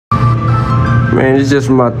Man, it's just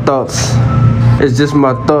my thoughts. It's just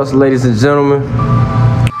my thoughts, ladies and gentlemen.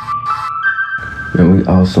 Man, we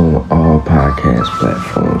also on all podcast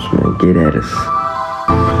platforms, man. Get at us.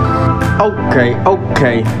 Okay.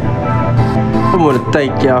 I want to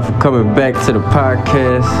thank y'all for coming back to the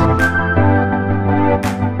podcast.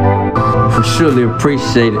 We surely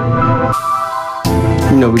appreciate it.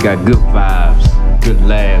 You know, we got good vibes, good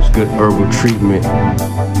laughs, good herbal treatment.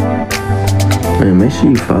 Man, make sure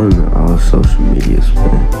you follow me on all social medias,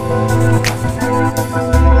 man.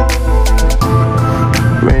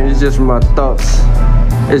 Man, it's just my thoughts.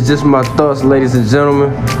 It's just my thoughts, ladies and gentlemen.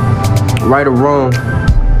 Right or wrong.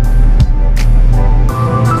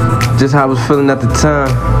 Just how I was feeling at the time.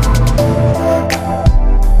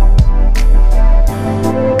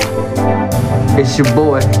 It's your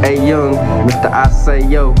boy, A Young, Mr. I Say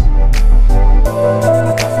Yo.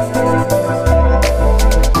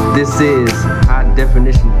 This is High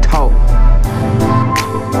Definition Talk.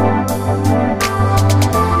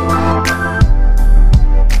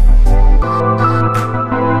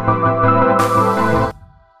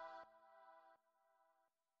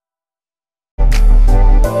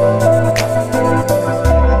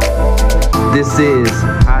 This is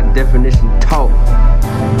High Definition Talk.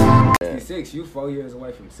 66, you 4 years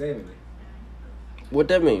away from 70. What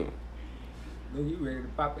that mean? Then you ready to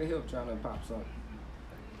pop a hip trying to pop something.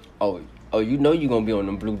 Oh, you know you gonna be on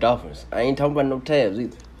them Blue Dolphins. I ain't talking about no tabs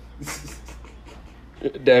either.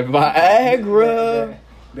 That Viagra.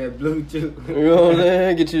 That blue juice. You know what I'm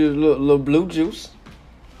saying? Get you a little blue juice.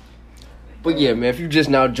 But yeah, man, if you just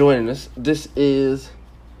now joining us, this is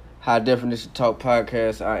High Definition Talk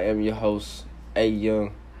Podcast. I am your host, A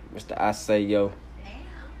Young, Mr. I Say Yo.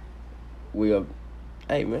 We are,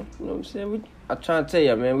 hey man, you know what I'm saying? I'm trying to tell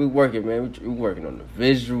you, man, we working, man. We working on the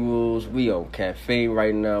visuals. We on caffeine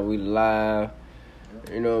right now. We live.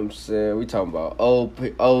 You know what I'm saying? We talking about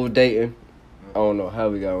old dating. I don't know how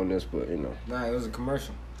we got on this, but you know. Nah, it was a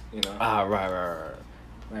commercial. You know. Right.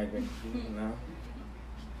 Like, you know,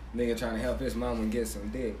 nigga trying to help his mama get some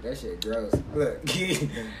dick. That shit gross. Look,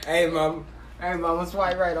 hey mama,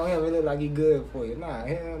 swipe right on him. It look like he good for you. Nah,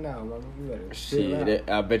 hell no, mama. You better shit.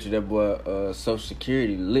 I bet you that boy Social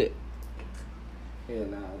Security lit. Yeah,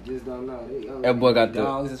 nah, just don't know. That boy got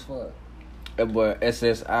dogs as fuck. That boy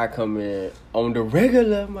SSI come in on the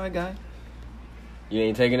regular, my guy. You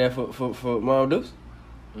ain't taking that for Mom Deuce?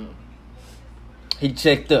 He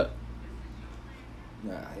checked up.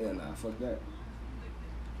 Nah, hell nah, fuck that.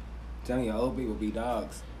 Telling you, old people be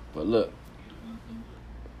dogs. But look.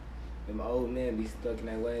 Them old men be stuck in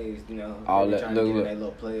their ways, you know. All they that, trying look, to get look. in their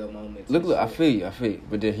little player moments. Look, I feel you.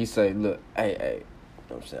 But then he say, look, hey.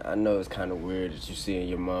 You know what I'm saying? I know it's kind of weird that you seeing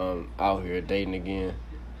your mom out here dating again.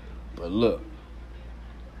 But look,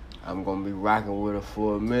 I'm going to be rocking with her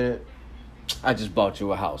for a minute. I just bought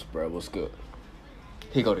you a house, bro. What's good?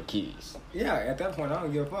 Here go the keys. Yeah, at that point, I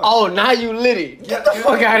don't give a fuck. Oh, now you lit it. Get the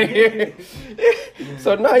fuck out of here.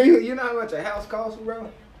 So now You know how much a house costs,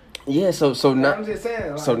 bro? Yeah, so now I'm just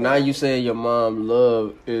saying. Like, so now you saying your mom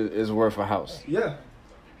love is worth a house.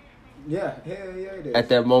 Yeah, hell yeah, it is. At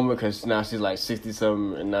that moment, because now she's like 60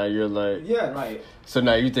 something, and now you're like, yeah, like. So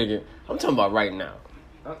now you thinking, I'm talking about right now.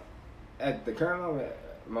 At the current moment,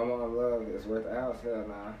 my mom love is worth a house. Hell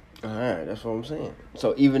nah. All right, that's what I'm saying.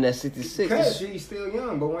 So even at 66, because she's still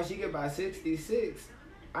young, but once she get by 66,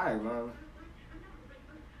 all right, mom.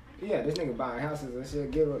 Yeah, this nigga buying houses and shit,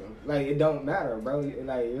 give it. Like, it don't matter, bro.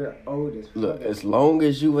 Like, you're old as fuck. Look, as long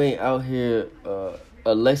as you ain't out here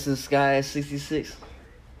Alexis Sky at 66,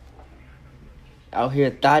 out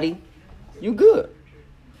here Thotty, you good.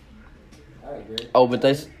 I agree. Oh, but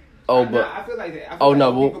they... Oh, but... I feel like that. I feel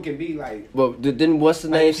like people can be like... But then what's the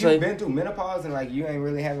name if say? You've been through menopause and, like, you ain't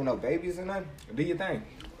really having no babies or nothing, do your thing.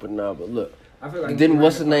 But but look. I feel like... Then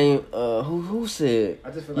what's the name? Who said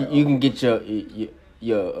I just feel like you can get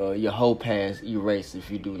your whole past erased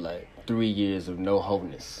if you do like 3 years of no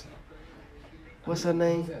wholeness. What's her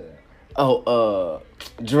name? Oh,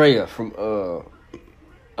 Drea from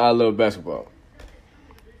I Love Basketball.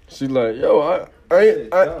 She like, yo, I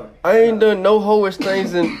ain't done no hoish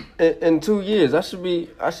things in 2 years. I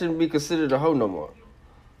shouldn't be considered a hoe no more.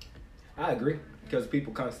 I agree because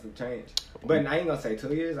people constantly change. But I ain't gonna say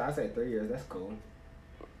 2 years. I say 3 years. That's cool.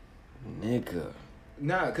 Nigga.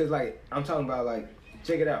 Nah, cause like I'm talking about like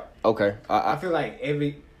check it out. Okay. I feel like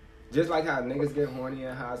just like how niggas get horny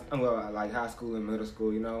in high school and middle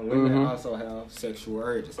school, you know, women also have sexual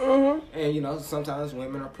urges, and you know sometimes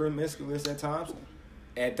women are promiscuous at times.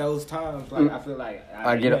 At those times, like I feel like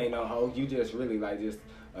you ain't no hoe. You just really like just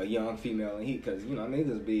a young female in heat, cause you know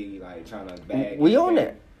niggas be like trying to bag. We on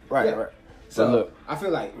that, right, yeah. right. So look, I feel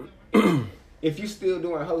like if you still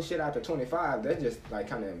doing whole shit after 25, that's just like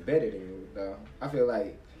kind of embedded in you, though. I feel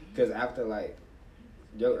like because after like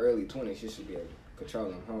your early 20s, you should be able to control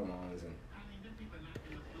them hormones and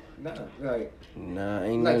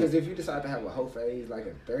ain't like because if you decide to have a whole phase like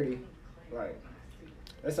at 30, like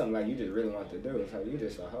that's something like you just really want to do. So you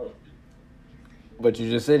just a hoe. But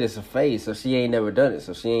you just said it's a phase, so she ain't never done it,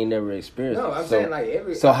 so she ain't never experienced it. No, I'm saying like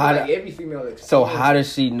every female experience. So how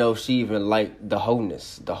does she know she even like the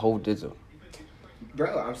wholeness, the wholedism?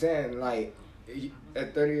 Bro, I'm saying like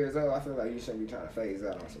at 30 years old, I feel like you shouldn't be trying to phase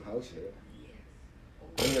out on some whole shit.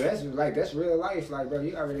 That's real life. Like, bro,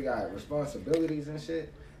 you already got responsibilities and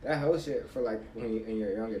shit. That whole shit for like when you in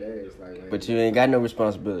your younger days, like. But you ain't got no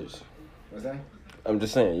responsibilities. What's that? I'm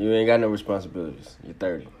just saying, you ain't got no responsibilities. You're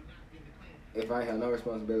 30. If I have no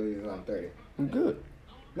responsibilities, I'm 30. You good.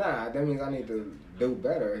 Nah, that means I need to do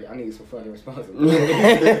better. I need some fucking responsibility.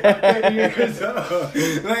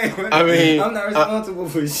 I mean, I'm not responsible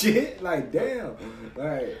for shit. Like, damn.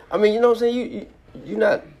 Like, I mean, you know what I'm saying? You're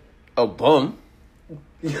not a bum.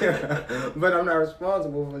 Yeah, but I'm not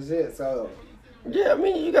responsible for shit. So. Yeah, I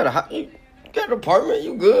mean, you got an apartment.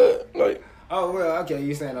 You good? Like. Oh well, okay.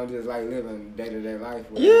 You saying I'm just like living day-to-day life?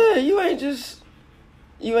 Yeah, you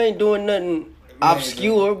ain't doing nothing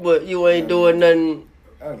obscure, but you ain't doing nothing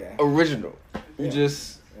original. You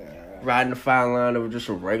just riding the fine line of just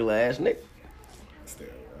a regular ass nigga. Still,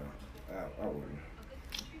 I wouldn't.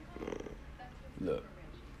 Look.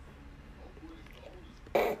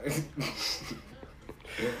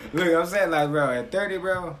 Look, I'm saying like, bro, at 30,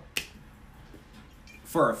 bro,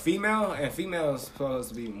 for a female, and females supposed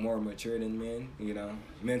to be more mature than men, you know,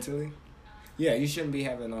 mentally. Yeah, you shouldn't be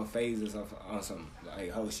having no phases on some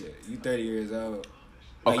like whole shit. You 30 years old,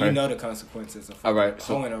 like you know the consequences of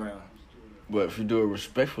hoeing around. But if you do it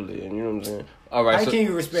respectfully, and you know what I'm saying. All right, how can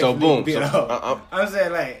you respectfully be a hoe? I'm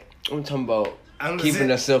saying like I'm talking about keeping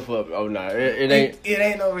herself up. Oh no, it ain't. It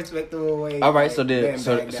ain't no respectable way. All right, so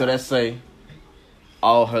let's say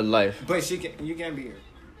all her life. But you can't be here.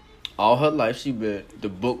 All her life she been the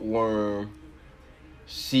bookworm.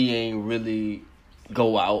 She ain't really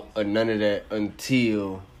go out or none of that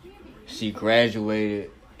until she graduated.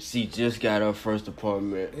 She just got her first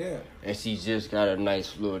apartment. Yeah. And she just got a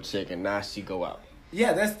nice little check, and now she go out.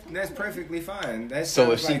 Yeah, that's perfectly fine.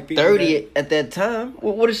 So if she 30 at that time,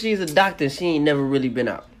 well, what if she's a doctor and she ain't never really been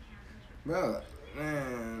out? Bro,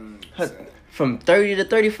 man. From 30 to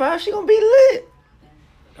 35, she gonna be lit.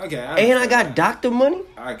 Okay. And I got doctor money.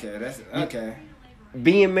 Okay, that's okay.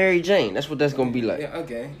 Being Mary Jane, that's what that's gonna be like. Yeah,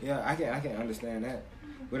 okay. Yeah, I can understand that.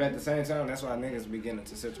 But at the same time, that's why niggas be getting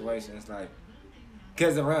into situations like,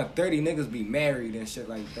 cause around 30 niggas be married and shit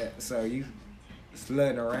like that. So you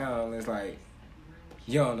sludding around, it's like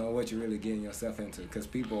you don't know what you're really getting yourself into. Cause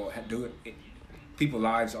people do it. People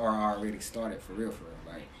lives are already started for real.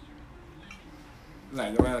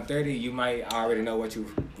 Like around 30, you might already know what you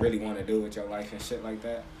really want to do with your life and shit like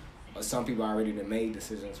that. Or some people already done made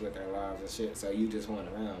decisions with their lives and shit. So you just going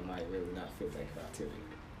around might really not fit that criteria.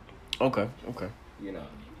 Okay. You know.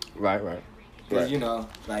 Right. Because, you know,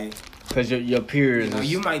 like... Because your peers... You know,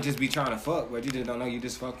 you might just be trying to fuck, but you just don't know you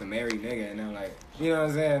just fucked a married nigga. And then, like... You know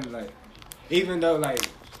what I'm saying? Like... Even though that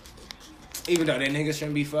nigga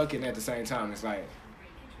shouldn't be fucking at the same time, it's like...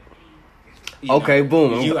 Okay,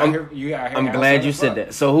 boom. I'm glad you said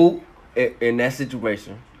that. So who, in that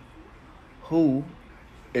situation, who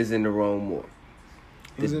is in the wrong more?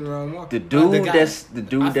 Who's in the wrong more? The dude that's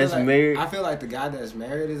married. I feel like the guy that's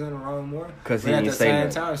married is in the wrong more. Because he at ain't the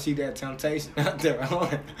saying same time, she got temptation out there.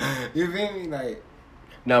 You feel me? Like.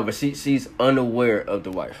 No, but she's unaware of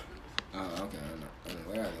the wife. Oh, okay. I'm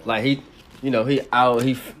unaware of it. Like he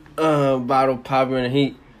bottle popping and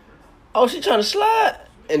she trying to slide,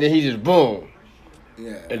 and then he just boom.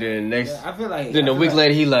 Yeah. And then next, I feel like. Then a week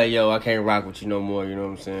later, he like, yo, I can't rock with you no more. You know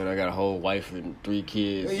what I'm saying? I got a whole wife and 3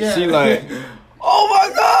 kids. Yeah. She like, oh my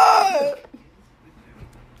god,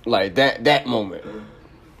 like that moment.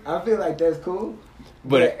 I feel like that's cool,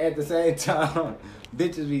 but at the same time,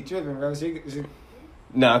 bitches be tripping, bro. She...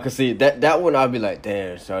 Nah, cause see that one, I'll be like,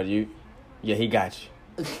 damn, shawty, he got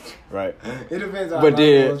you, right? It depends on. But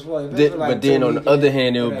then on the other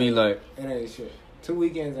hand, it would be like, it ain't shit. 2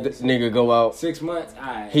 weekends. This nigga go out 6 months.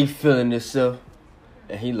 Alright. He feeling himself,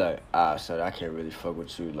 and he like, so I can't really fuck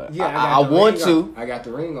with you. Like, yeah, I want to. I got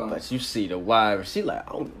the ring on. But you see the wife, she like,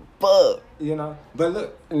 I don't fuck. You know, but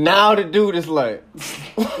look. Now the dude is like,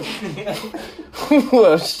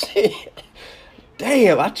 well, shit.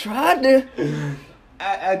 Damn, I tried to.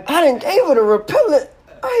 I done gave her the repellent.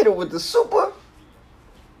 I hit her with the super.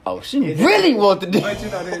 Oh, she really want to do. But you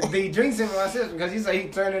know, the drinks in my system because he said he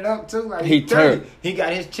turned it up too. Like he turned. He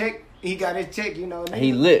got his check he got his chick, you know.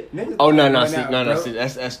 He lit. Oh no, see,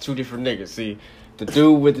 that's two different niggas. See, the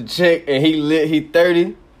dude with the chick and he lit. He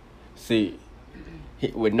 30. See,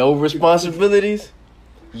 with no responsibilities.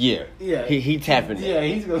 Yeah. He tapping it. Yeah,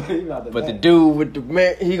 he's gonna be about the. But the dude with the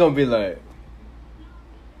man, he gonna be like.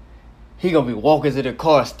 He gonna be walking to the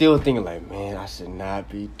car still thinking like, man, I should not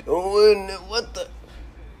be doing it. What the?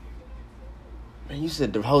 Man, you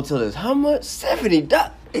said the hotel is how much?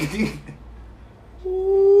 $70.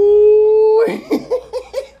 Ooh.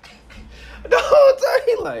 The whole time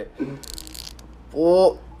he like,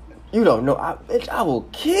 well, you don't know, bitch, I will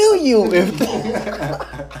kill you if.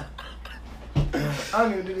 I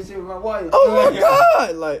don't even do this shit with my wife. Oh my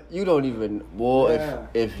God! Like you don't even, boy. Yeah.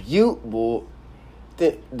 If you, boy.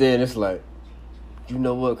 Then it's like, you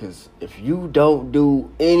know what? Because if you don't do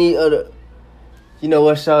any other, you know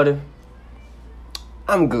what, shawty?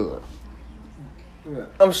 I'm good. Yeah.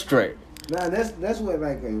 I'm straight. Nah, that's what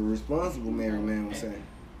like a responsible married man would say.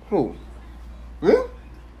 Who? Really?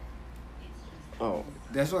 Oh.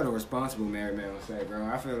 That's what a responsible married man would say, bro.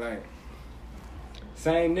 I feel like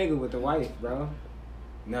same nigga with the wife, bro.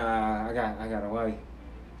 Nah, I got a wife.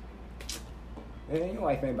 Hey, your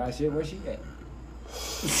wife ain't buy shit. Where she at?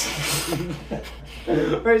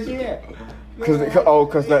 Where she at?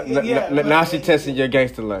 Cause now she testing your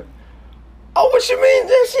gangster like. Oh, what you mean?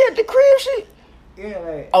 That she at the crib? Yeah,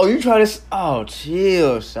 like. Oh, you trying to? Oh,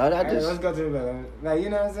 chill, son. Let's go to the bed. Like, you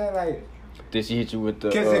know what I'm saying? Like. Did she hit you with the?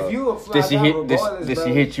 Because if you fly did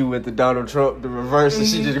she hit you with the Donald Trump, the reverse, and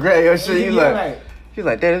she just grabbed your shit? You like. She's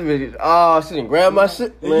like, damn, this bitch, she didn't grab my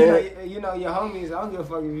shit, man. You know, your homies, I don't give a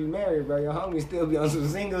fuck if you married, bro. Your homies still be on some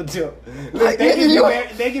single tip. Like,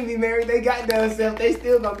 they can be married, they got themselves, they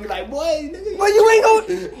still gonna be like, boy, nigga. Boy, you ain't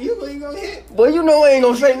gonna hit. Boy, you know I ain't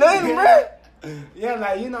gonna say nothing, bro. Yeah,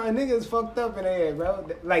 like, you know, niggas fucked up in there, bro.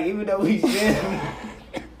 Like, even though we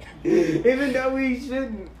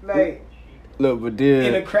shouldn't, like. Look, but then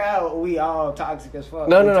in a crowd, we all toxic as fuck.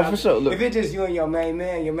 No, for sure. Look. If it's just you and your main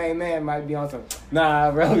man might be on some.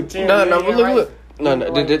 Nah, bro. Chill, but look. No.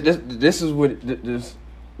 This is what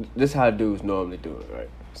this how dudes normally do it, right?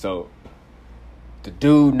 So the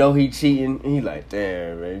dude know he cheating, and he like,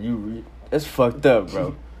 damn, man, that's fucked up,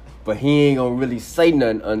 bro. But he ain't gonna really say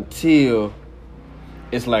nothing until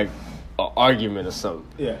it's like an argument or something.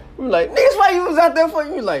 Yeah. We're like, niggas, why you was out there for?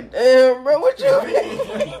 You like, damn, bro, what you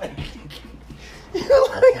mean? You're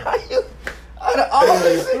like, how you out of all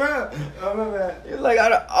this shit? You're like,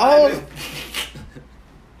 out of all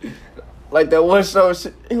like that one show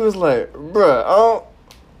shit, he was like, bruh, I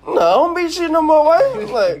don't be shit no more,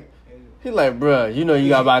 why? He like, bruh, you know you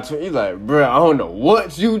got about 20. He like, bruh, I don't know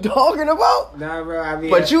what you talking about. Nah, bro,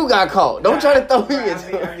 but you got caught. Don't try to throw me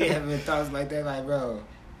into I be having thoughts like that, like, bro,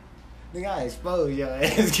 nigga, I expose your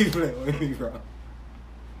ass. Keep playing with me, bro.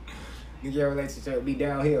 Nigga, your relationship would be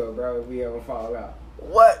downhill, bro, if we ever fall out.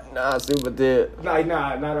 What? Nah, see, but then... Like,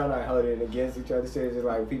 not like holding it against each other. Shit, just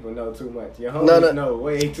like people know too much. Your homies know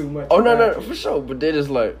way too much. Oh, no, for sure. But then it's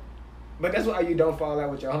like... But that's why you don't fall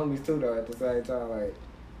out with your homies, too, though, at the same time. Like,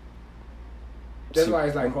 that's why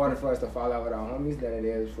it's, like, harder for us to fall out with our homies than it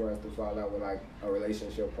is for us to fall out with, like, a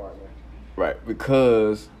relationship partner. Right,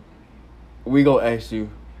 because we gonna ask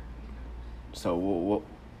you, so what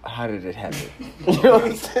how did it happen? You know what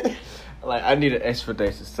I'm saying? Like, I need an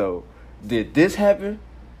explanation. So, did this happen?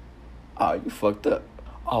 Oh, you fucked up.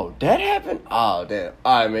 Oh, that happened? Oh, damn.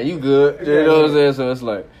 All right, man, you good. You know what I'm saying? So, it's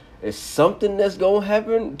like, it's something that's going to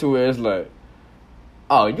happen to where it's like,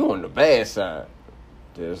 oh, you on the bad side.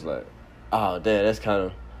 Then it's like, oh, damn, that's kind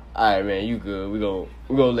of, all right, man, you good. We gonna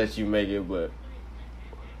let you make it, but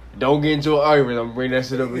don't get into an argument. I'm going to bring that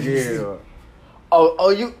shit up again.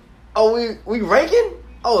 Or, we ranking?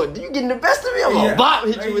 Oh, you getting the best of me? I'm gonna bop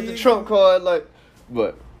hit you with the trump card, like,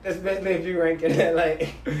 but. Especially if you ranking that,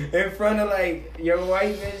 like, in front of, like, your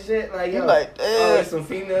wife and shit. Like, yo, like, there's some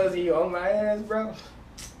females and you on my ass, bro.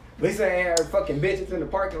 We saying fucking bitches in the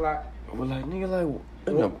parking lot. We're like, nigga, like,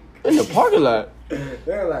 in the parking lot?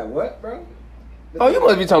 They're like, what, bro? Oh, you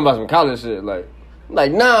must be talking about some college shit. Like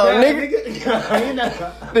nigga.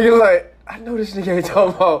 Nigga, like, I know this nigga ain't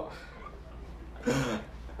talking about.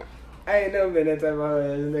 I ain't never been that type of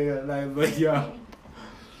ass nigga, like, but yo,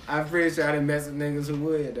 I'm pretty sure I done met some niggas who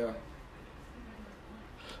would, though.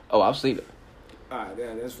 Oh, I've seen it. Ah,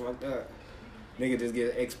 damn, that's fucked up. Nigga just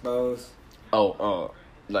get exposed. Oh,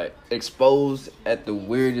 like, exposed at the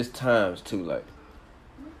weirdest times, too, like.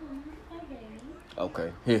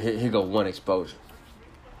 Okay, here go one exposure.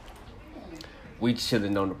 We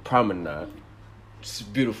chilling on the promenade. It's a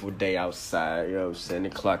beautiful day outside, you know what I'm saying, the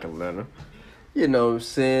clock Atlanta. You know what I'm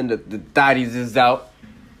saying? The thotties is out.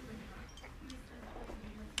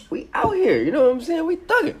 We out here. You know what I'm saying? We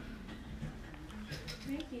thugging.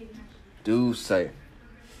 Dude say,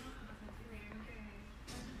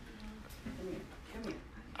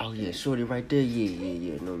 oh yeah, shorty right there. Yeah.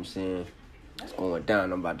 You know what I'm saying? It's going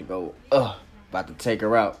down. I'm about to go. About to take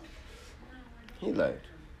her out. He like,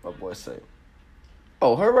 my boy say,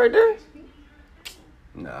 oh, her right there?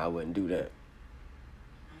 Nah, I wouldn't do that.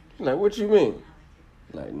 He like, what you mean?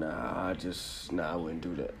 Like, nah, I wouldn't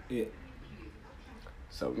do that. Yeah.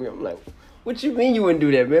 So me, I'm like, what you mean you wouldn't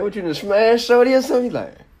do that, man? What, you done smash shorty or something? He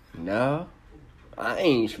like, nah, I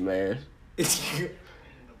ain't smashed.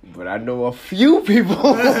 But I know a few people, you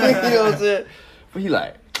know what I'm saying? But he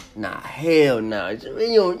like, nah, hell nah.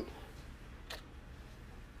 You don't...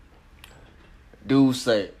 Dude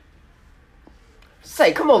say,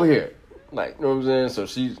 come over here. Like, you know what I'm saying? So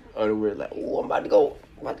she's underwear, like, oh, I'm about to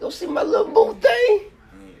go see my little boo thing.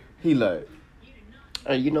 He like,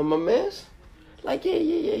 hey, you know my mans? Like, yeah,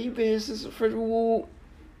 he been here since the first woo.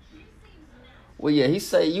 Well, yeah, he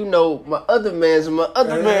say, you know, my other mans and my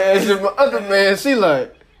other mans and my other mans. He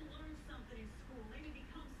like,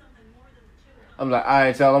 I'm like, all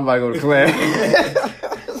right, y'all, I'm about to go to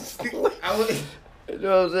class. You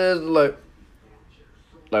know what I'm saying? Like,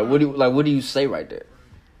 what do you say right there?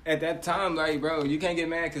 At that time, like, bro, you can't get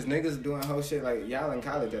mad because niggas doing whole shit. Like, y'all in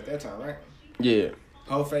college at that time, right? Yeah.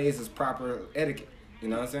 Whole phase is proper etiquette. You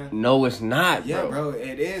know what I'm saying? No, it's not, bro. Yeah, bro,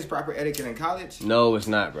 it is proper etiquette in college. No, it's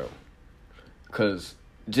not, bro. Because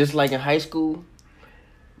just like in high school,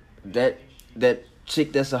 that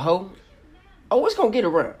chick that's a hoe, it's going to get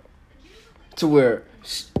around. To where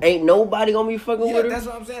ain't nobody going to be fucking with her. That's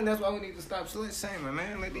what I'm saying. That's why we need to stop slut shaming,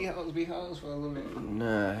 man. Let these hoes be hoes for a little bit.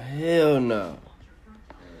 Nah, hell no.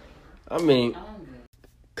 I mean,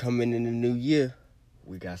 coming in the new year,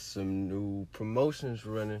 we got some new promotions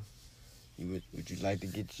running. Would you like to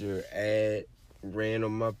get your ad ran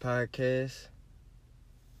on my podcast?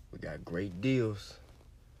 We got great deals.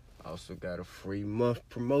 Also got a free month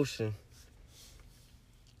promotion.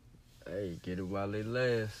 Hey, get it while it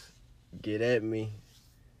lasts. Get at me.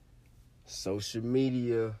 Social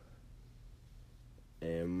media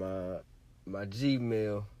and my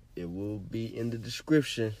Gmail. It will be in the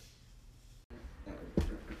description.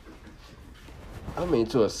 I mean,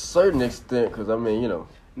 to a certain extent, because I mean, you know.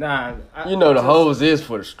 Nah. The hoes is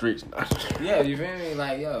for the streets. Yeah, you feel me?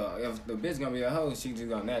 Like, yo, if the bitch gonna be a hoe, she just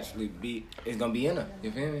gonna naturally be, it's gonna be in her.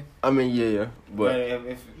 You feel me? I mean, yeah. But if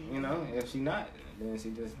if she not, then she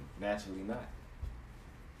just naturally not.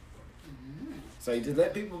 So you just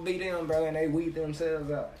let people be them, bro, and they weed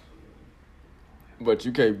themselves out. But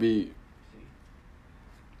you can't be.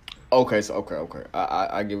 Okay.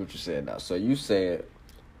 I get what you're saying now. So you said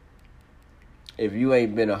if you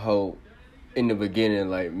ain't been a hoe in the beginning,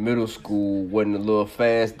 like middle school, wasn't a little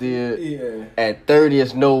fast, yeah. At 30,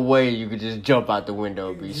 there's no way you could just jump out the window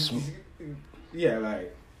and be Yeah,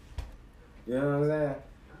 like, you know what I'm saying?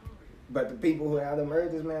 But the people who have them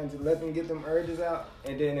urges, man, just let them get them urges out.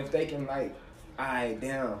 And then if they can, like, alright,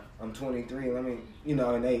 damn, I'm 23, let me,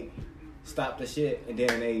 and they stop the shit, and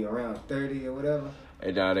then they around 30 or whatever.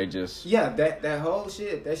 And now they just... Yeah, that whole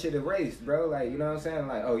shit, that shit erased, bro. Like, you know what I'm saying?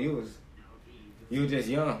 Like, oh, you was just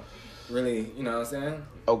young. Really, you know what I'm saying?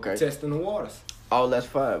 Okay. Testing the waters. Oh, that's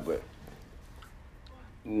fine, but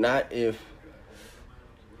not if...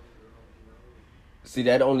 See,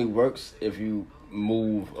 that only works if you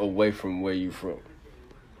move away from where you from.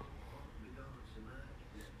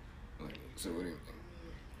 So what do you mean?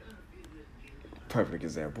 Perfect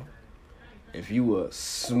example. If you were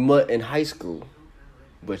smut in high school,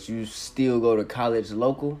 but you still go to college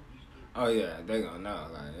local... Oh, yeah, they gonna know,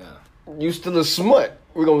 like, yeah. You still a smut.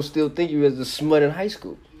 We're gonna still think you as a smut in high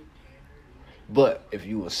school. But if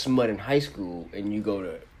you a smut in high school and you go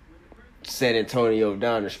to San Antonio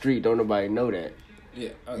down the street, don't nobody know that. Yeah.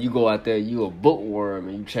 Okay. You go out there, you a bookworm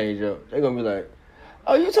and you change up. They're gonna be like,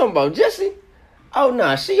 "Oh, you talking about Jessie? Oh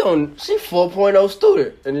nah, she 4.0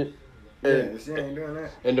 student." And she ain't doing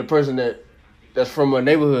that. And the person that's from a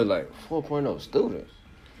neighborhood like 4.0 student.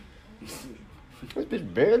 This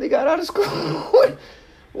bitch barely got out of school.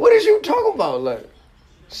 What is you talking about? Like,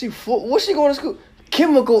 what's she going to school?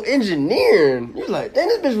 Chemical engineering. You're like, dang,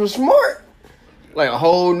 this bitch was smart. Like a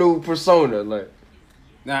whole new persona. Like,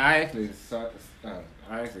 nah, I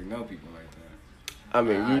actually know people like that. I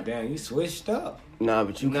mean, damn, you switched up. Nah,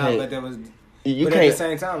 but you can't. But there was. You but can't. At the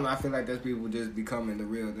same time, I feel like those people just becoming the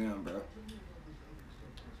real them, bro.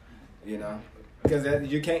 You know, because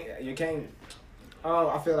you can't. Oh,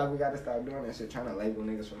 I feel like we got to stop doing that shit, trying to label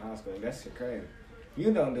niggas from high school. That shit crazy.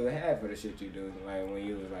 You don't do half of the shit you do, like when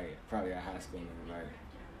you was like probably at high school and like.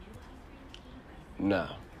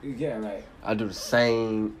 Nah. Yeah, like I do the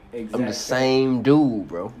same. exact I'm the same dude,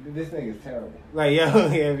 bro. This thing is terrible. Like, yo,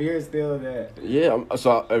 if you're still that. Yeah.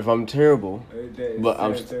 So if I'm terrible, but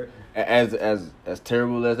I'm ter- as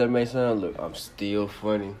terrible as that may sound, look, I'm still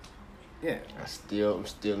funny. Yeah. I'm still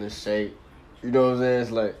in shape. You know what I'm saying?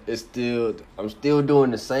 It's like I'm still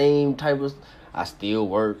doing the same type of. I still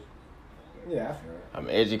work. Yeah, I feel it. I'm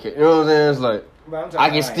educated. You know what I'm saying? It's like But I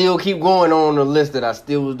can still keep going on the list that I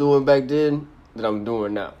still was doing back then that I'm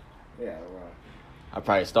doing now. Yeah, well. I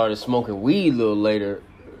probably started smoking weed a little later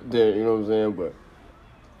than, you know what I'm saying? But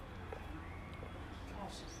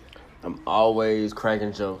I'm always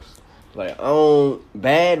cracking jokes. Like,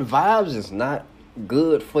 bad vibes is not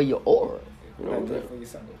good for your aura. You know what I'm saying? For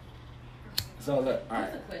yourself. So look, all right.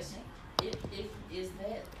 Here's a question: If is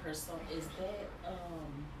that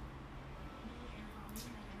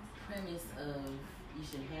premise of you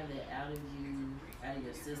should have that out of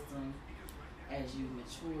your system as you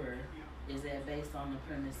mature? Is that based on the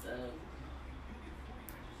premise of?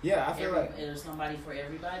 Yeah, I feel like there's somebody for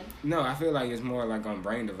everybody. No, I feel like it's more like on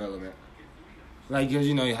brain development. Like, cause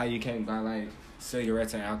you know how you can't buy like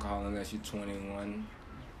cigarettes and alcohol unless you're 21.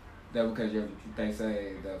 That because they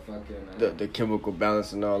say the fucking the chemical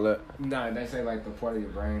balance and all that. Nah, they say like the part of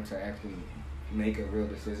your brain to actually make a real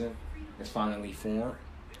decision is finally formed.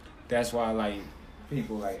 That's why like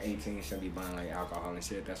people like 18 shouldn't be buying like alcohol and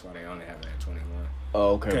shit. That's why they only have it at 21.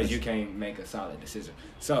 Oh, okay. Because you can't make a solid decision.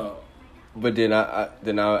 So. But then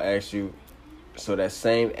I'll ask you. So that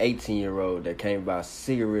same 18-year-old that can't buy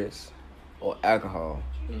cigarettes or alcohol,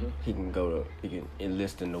 he can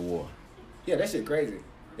enlist in the war. Yeah, that shit crazy.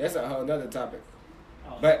 That's a whole nother topic.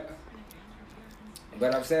 But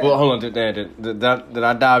I'm saying. Well, hold on. Did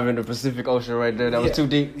I dive in the Pacific Ocean right there? That was too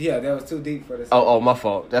deep. Yeah, that was too deep for this. Oh, my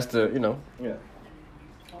fault. That's the Yeah.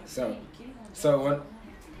 So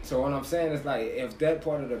what I'm saying is like if that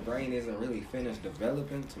part of the brain isn't really finished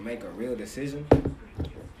developing to make a real decision,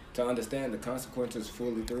 to understand the consequences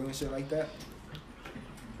fully through and shit like that,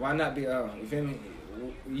 why not be you feel me?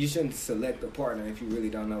 You shouldn't select a partner if you really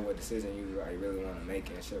don't know what decision you like really want to make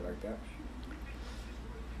and shit like that.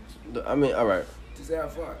 I mean, all right. Just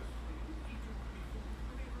have fun.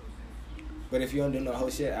 But if you don't do no whole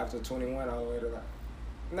shit after 21 all the way to like.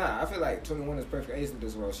 Nah, I feel like 21 is perfect age to do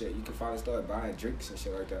this world shit. You can finally start buying drinks and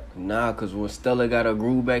shit like that. Nah, because when Stella got her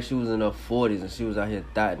groove back, she was in her 40s and she was out here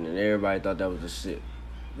thotting and everybody thought that was the shit.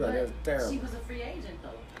 Bro, that's terrible. She was a free agent,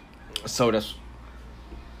 though. So that's...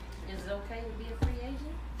 Is it okay to be a free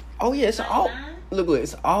agent? Oh, yeah, it's all... Look,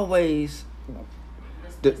 it's always...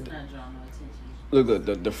 Let's not draw no attention. Look,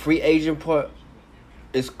 the free agent part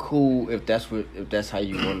is cool if that's how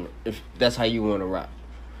you want to rock.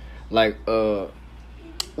 Like, what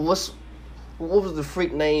was the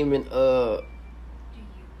freak name in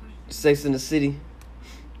Sex and the City?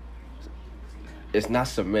 It's not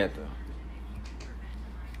Samantha.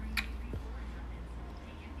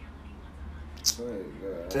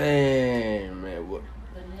 Damn, man, what?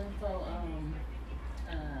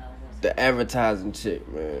 The advertising chick,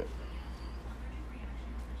 man.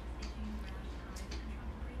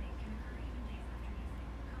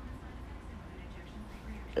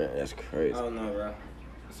 Yeah, that's crazy. I don't know, bro.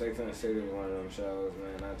 Sex and the City was one of them shows,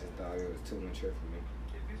 man. I just thought it was too mature for me.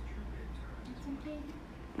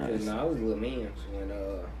 I was little memes when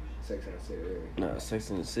Sex and the City. Nah, Sex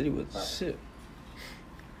and the City was shit.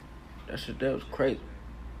 That was crazy.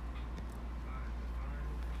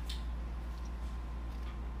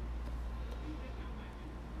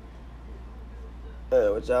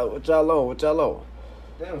 What y'all on?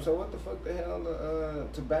 Damn, so what the fuck the hell the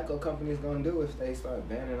tobacco companies gonna do if they start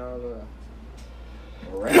banning all the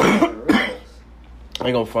I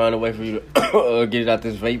ain't gonna find a way for you to get it out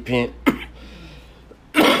this vape pen.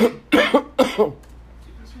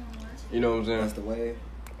 You know what I'm saying? That's the way.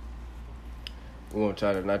 We're gonna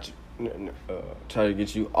try to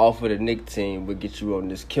get you off of the nicotine, but get you on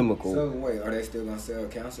this chemical. So wait, are they still gonna sell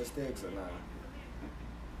cancer sticks or not?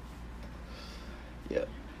 Yeah,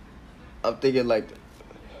 I'm thinking like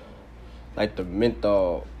the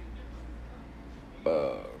menthol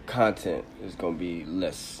content is gonna be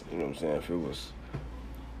less. You know what I'm saying? If it was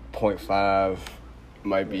 0.5,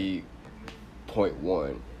 might be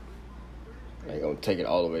 0.1. Like gonna take it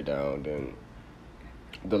all the way down. Then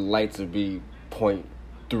the lights would be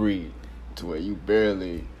 0.3 to where you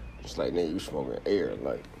barely. It's like you smoking air.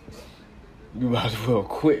 Like you might as well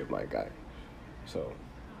quit, my guy. So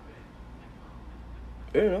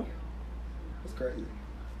you know, it's crazy.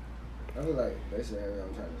 I feel like they should have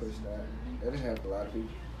trying to push that. That just help a lot of people.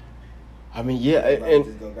 I mean, yeah, and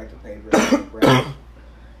just go back to paper.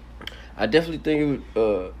 I definitely think it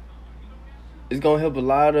would it's gonna help a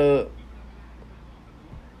lot of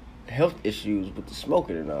health issues with the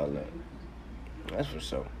smoking and all that. That's for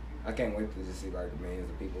sure. I can't wait to just see like millions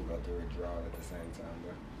of people go through withdrawal at the same time,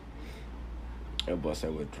 bro. That boy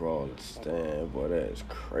said withdrawal. Stand, boy, that is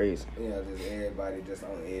crazy. Yeah, just everybody just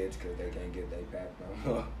on edge because they can't get their pack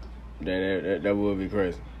no more. That would be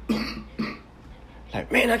crazy. Like,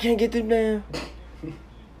 man, I can't get them down.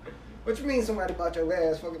 What you mean somebody bought your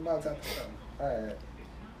ass fucking box out the store? Alright.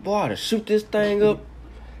 Boy, I ought to shoot this thing up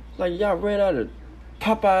like y'all ran out of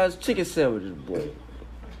Popeye's chicken sandwiches, boy.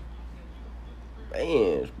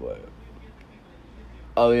 Man, boy.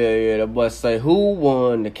 Oh, yeah, that boy say, who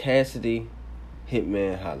won the Cassidy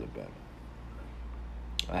Hitman Holla battle?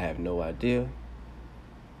 I have no idea.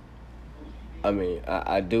 I mean,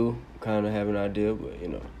 I do kind of have an idea, but, you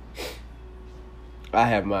know. I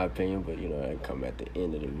have my opinion, but, you know, that come at the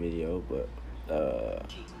end of the video, but,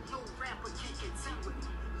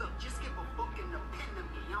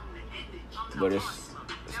 but it's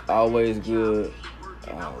always good.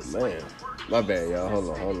 Oh, man. My bad, y'all.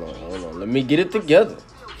 Hold on. Let me get it together.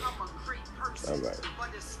 All right.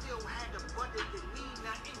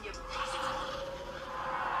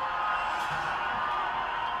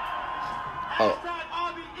 Oh.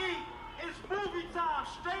 RBE, it's movie time.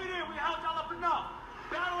 Stay there. We held y'all up enough.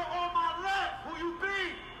 Battle on my left. Who you be?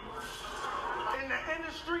 In the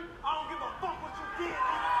industry, I don't give a fuck what you did.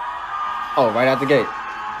 Oh, right out the gate.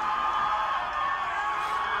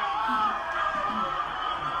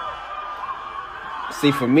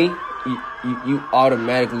 See, for me, you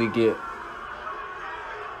automatically get.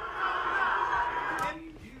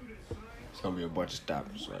 It's gonna be a bunch of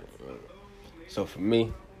stoppers, right? So for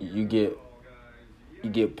me, you get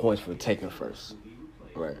points for taking first,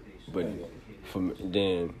 right? But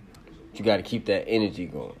then you got to keep that energy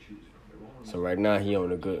going. So right now he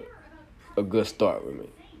on a good start with me.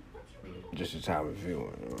 Just as how I feel.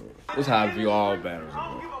 This is how I view all battles. I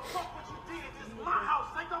don't give a fuck what you did. This is my house.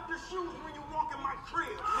 Take off your shoes when you walk in my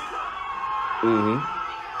crib, nigga.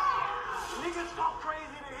 Niggas talk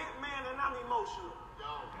crazy to Hitman and I'm emotional.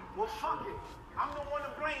 Well, fuck it. I'm the one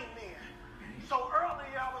to blame then. So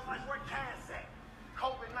earlier I was like, where Cass at?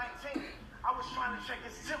 COVID-19. I was trying to check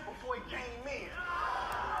his temp before he came in.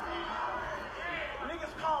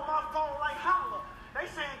 Niggas call my phone like holla. They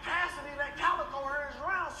saying Cassidy let Calico hear his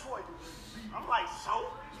rounds for you. I'm like, so?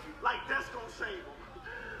 Like that's gonna save him.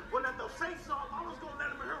 When at the face-off, I was gonna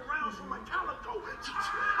let him hear rounds from my Calico.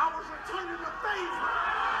 I was returning the favor.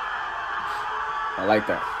 I like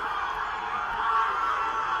that.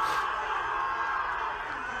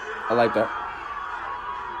 I like that.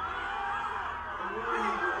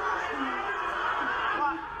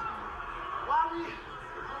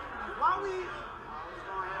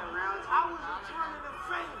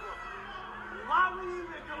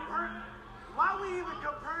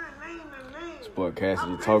 Boy,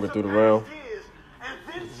 Cassidy talking through the round. And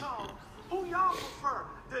then some. Who y'all prefer?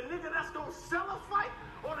 The nigga that's gonna sell a fight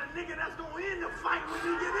or the nigga that's gonna end the fight when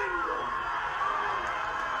you get in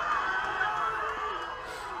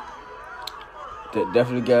there? That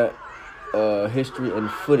definitely got history and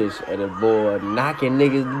footage of the boy knocking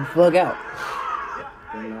niggas the fuck out.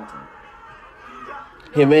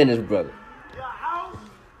 Him and his brother. Your house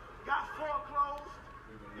got foreclosed.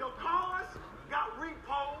 Your cars got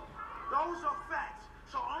repoed. Those are facts.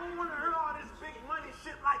 So I don't want to hear all this big money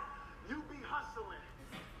shit like you be hustling.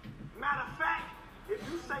 Matter of fact, if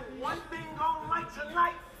you say one thing on like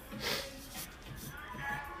tonight,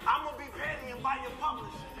 I'm going to be petty and buy your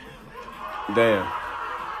publishing. Damn.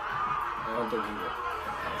 I don't think he would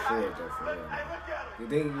afford that for him. Hey, look at him. You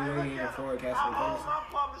think he can afford Cassidy I own Publishing? my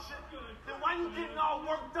publishing. Then why you getting all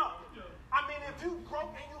worked up? I mean, if you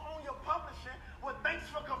broke and you own your publishing, well, thanks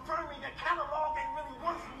for confirming your catalog ain't really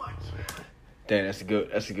worth much. Damn, that's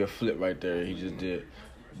a good flip right there he just did.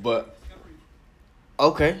 But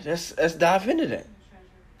okay, let's dive into that.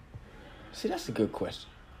 See, that's a good question.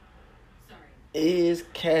 Is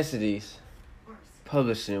Cassidy's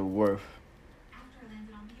publishing worth?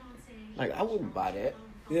 Like, I wouldn't buy that.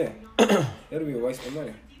 Yeah. That'll be a waste of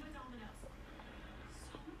money.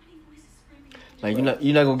 Like,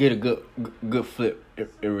 you're not gonna get a good flip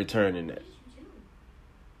in return in that.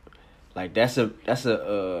 Like, that's a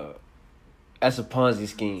Ponzi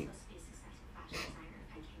scheme.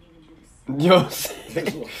 You know what I'm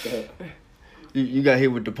saying? You got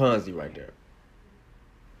hit with the Ponzi right there.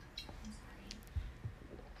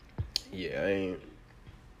 Yeah, I ain't.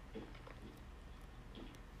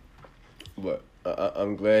 But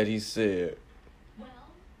I'm glad he said. Well,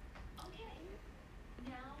 okay.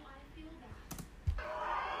 Now I feel bad.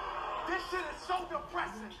 This shit is so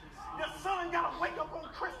depressing. Your son gotta wake up on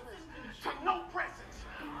Christmas. to no presents.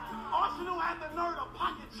 Arsenal had the nerve to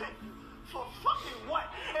pocket check you for fucking what?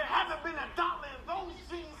 It hasn't been $1 in those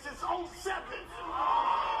jeans since 07.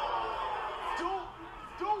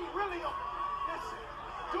 Dude really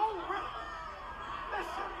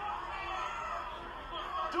listen.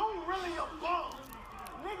 Dude really a bum.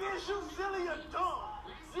 Nigga, is you silly or dumb?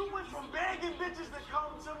 You went from begging bitches to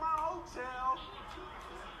come to my hotel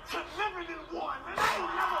to living in one. And I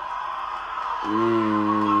ain't never.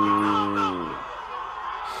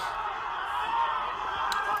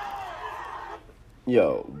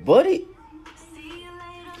 Yo, Buddy.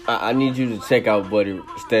 I need you to check out Buddy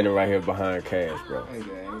standing right here behind Cash, bro. Okay, I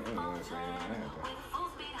ain't gonna say that.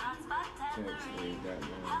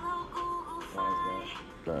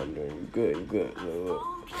 Nah, man, you good. Look.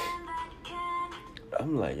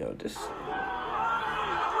 I'm like, yo, this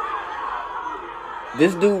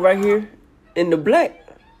dude right here in the black,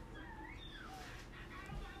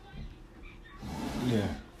 Yeah.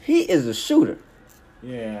 he is a shooter.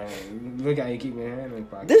 Yeah, look how you keep your hand in the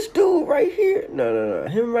pocket. This dude right here, no,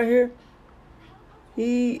 him right here,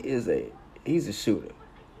 he's a shooter.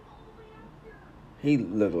 He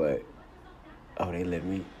look like, they let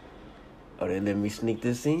me sneak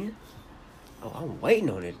this in. Oh, I'm waiting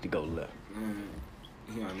on it to go left.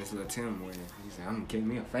 He on this little Tim where he said, I'm gonna kick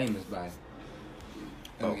me a famous body.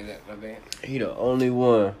 Look at that, my bad. He the only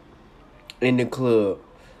one in the club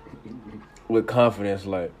with confidence,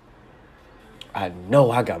 like, I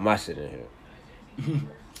know I got my shit in here.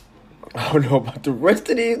 I don't know about the rest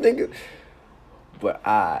of these niggas, but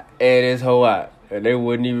I add this whole out, and they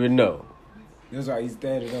wouldn't even know. That's why he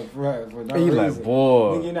standing up front for no He reason. like,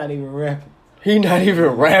 boy. Nigga, you're not even rapping. He not even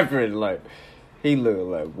rapping, like, he look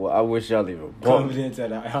like, boy, I wish y'all even Coming bumped. into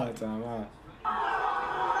the all time high.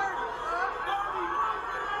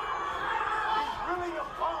 Really a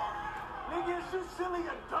bum. Nigga, is you silly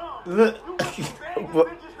or dumb? Look. You went from begging But-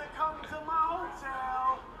 bitches to come to my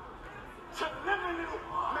hotel to living in.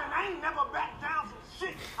 Man, I ain't never back down from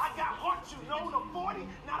shit. I got heart, you know, the 40.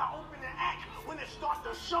 Now to open the act when it start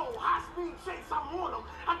the show. High speed chase, I'm on them.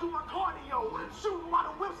 I do my cardio. Shooting while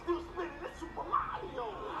the whip still spinning. It's Super Mario.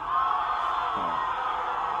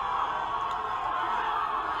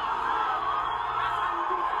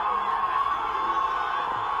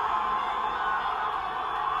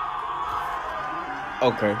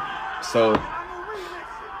 Okay, so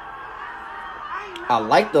I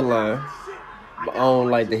like the line, but I don't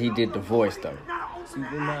like that he did the voice though.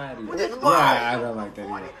 Super Mario. It's Yeah, Mario. I don't like that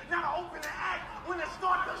either. Now to open the act when it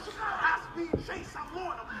start the high speed chase, I'm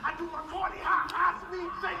on them. I do my cardio. High speed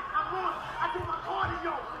chase, I'm on them. I do my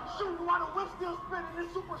cardio. Shooting while the whip still spinning. It's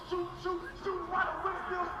super shooting while the whip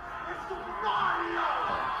still. It's Super Mario.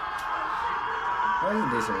 That's a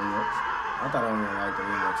decent remix. I thought I only liked the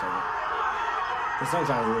remix of it. But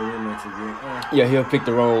sometimes the remix is good. Yeah, he'll pick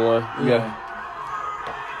the wrong one. Yeah,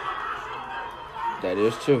 that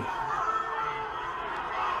is true.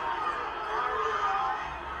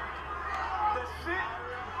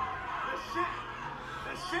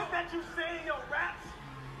 The shit that you say in your raps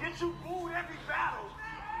get you booed every battle.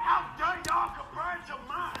 How dare y'all compare it to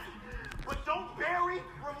mine? But don't Barry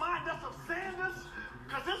remind us of Sanders?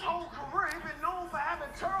 Cause his whole career he been known for having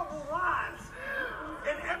terrible lines.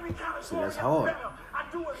 In every kind of that's hard. I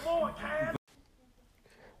do it more, Cass.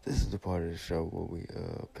 This is the part of the show where we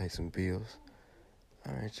pay some bills.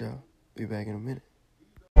 All right, y'all. Be back in a minute.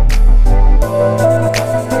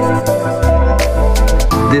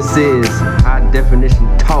 This is High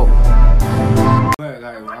Definition Talk. But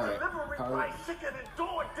like, alright.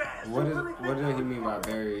 What did he mean by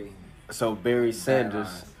Barry? So Barry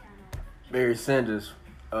Sanders,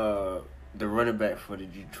 the running back for the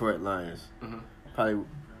Detroit Lions, probably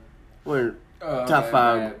one top okay, 5.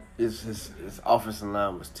 bad. His offensive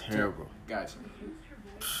line was terrible. Gotcha.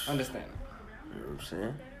 Understand. You know what I'm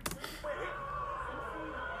saying?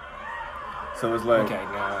 So it's like, Okay,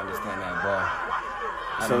 now I understand that,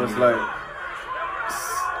 boy. so it's like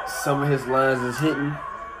some of his lines is hitting,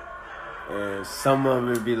 and some of them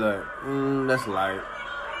would be like, that's light.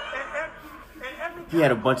 He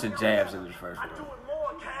had a bunch of jabs in the first I one. do it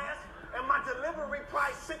more, Cass. And my delivery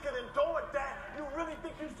price sicker than DoorDash. You really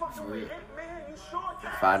think you fucking with Hitman? You sure,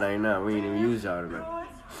 Cass? $5.99. We ain't even use y'all tonight.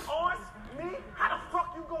 Ours, me? How the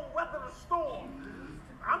fuck you gonna weather the storm?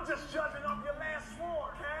 I'm just judging off your last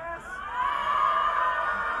score, Cass.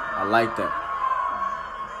 I like that.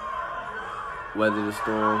 Weather the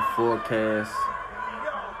storm, forecast,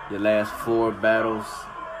 your last 4 battles.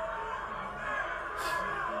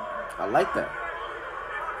 I like that.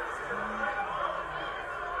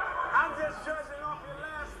 I'm just judging off your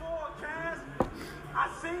last score, Cass. I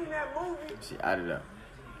seen that movie. She added up.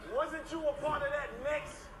 Was Wasn't you a part of that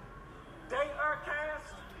next day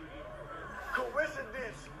Aircast?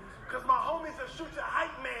 Coincidence. Cause my homies will shoot your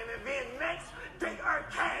hype man and then next day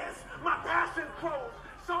Aircast. My passion grows.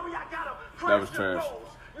 Sorry I gotta That was crash your trash. goals.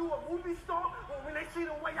 You a movie star, but when they see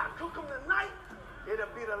the way I cook them tonight, it'll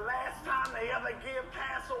be the last time they ever give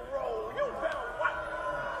Cass a roll. You better watch.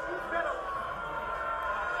 You better.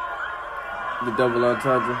 The double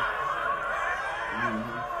entendre.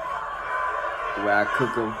 Where I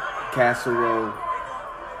cook him casserole.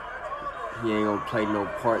 He ain't gonna play no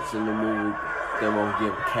parts in the movie. They won't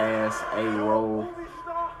give Cass a role. Movie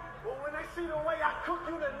star, but when they see the way I cook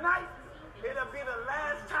you tonight, it'll be the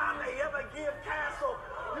last time they ever give Cass a.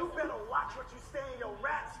 You better watch what you say in your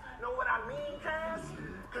raps. Know what I mean, Cass?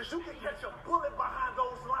 Cause you can catch a bullet behind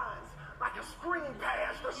those lines. Like a screen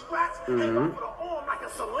pass. The scratch hit over the arm like a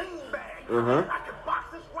saline bag. And I can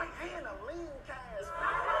box this right hand a lean Cass.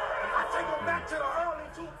 I take him back to the early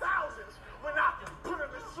 2000s when I put him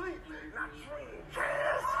to sleep. Not dream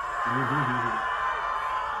Cass.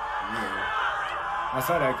 I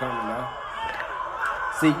saw that coming, though.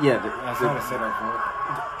 See, yeah, I saw the setup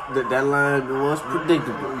for it. that line was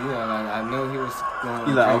predictable. Yeah, like I know he was going.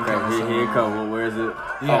 You like, okay, here it comes. Where is it?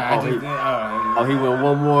 Yeah, he went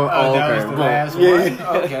one more. Oh, that okay, was the boom. last Yeah.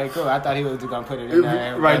 one. Okay, cool. I thought he was gonna put it in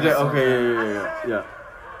there. Right there. Okay, yeah.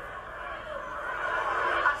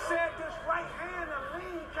 I said this right hand a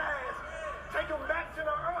lean Cass. Take him back to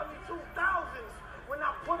the early 2000s when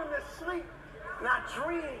I put him to sleep. Not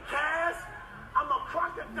dream Cass. I'm a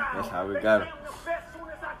crocodile. That's how we They got it. say I'm the best soon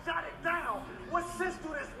as I jot it down. What sense do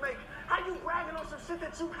this make? How you bragging on some shit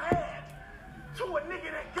that you had? To a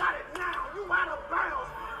nigga that got it now. You out of bounds.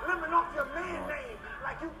 Living off your man name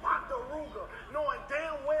like you popped a Ruger. Knowing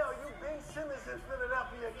damn well you Ben Simmons in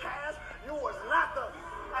Philadelphia Cass. You was not the.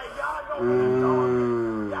 Hey, y'all know when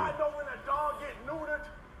a dog get neutered?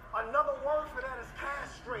 Another word for that is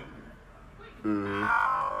castrate.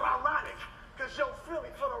 How ironic. Cause yo, Philly,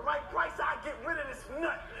 for the right price, I get rid of this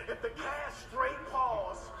nut. If the castrate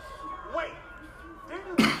pause. Wait, didn't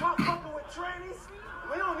you get caught fucking with trannies?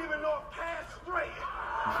 We don't even know if castrate.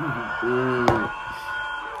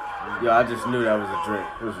 Yo, I just knew that was a drink.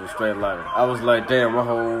 It was a straight lighter. I was like, damn, my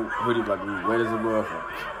whole hoodie like, where does it go from?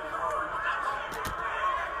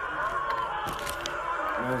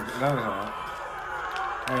 That was hard.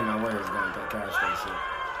 I didn't know where he was going with that cash shit.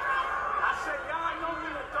 I said, y'all know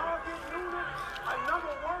when a dog gets neutered?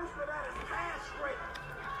 Another word for that is castrate.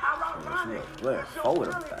 How ironic. Well, Cause yo,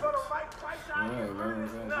 forward Philly, of for the right price, I Yeah, get rid of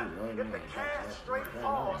this man, nut. man, If the man, castrate man,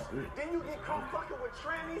 pause. man. Then you get caught fucking with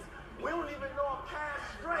trannies. We don't even know if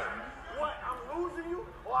castrate. What, I'm losing you?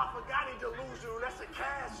 Or I forgot he delusion you. That's a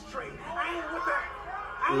castrate. I ain't with that.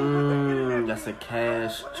 I ain't with the internet. That's a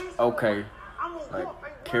cash. Okay.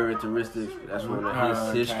 Like characteristics. That's one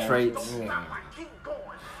of his cash. traits. Yeah. I keep going.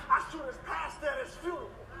 I should have passed at his funeral.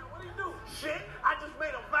 What do you do? Shit, I just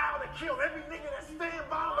made a vow to kill every nigga that stand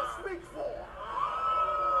by him or speak for him.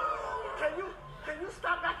 Can you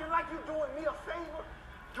stop acting like you doing me a favor?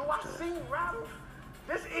 Do I seem rattled?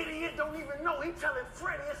 This idiot don't even know. He telling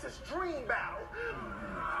Freddie it's his dream battle.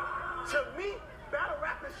 To me, battle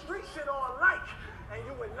rap and street shit are alike, and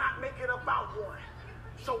you would not make it about one.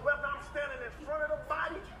 So whether I'm standing in front of the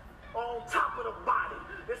body or on top of the body,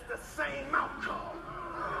 it's the same outcome.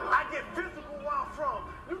 I get physical where I'm from.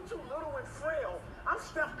 You too little and frail. I'm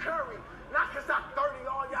Steph Curry. Not because I 30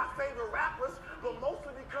 all y'all favorite rappers, but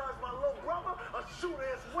mostly because my little brother a shooter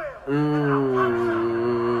as well. And I pop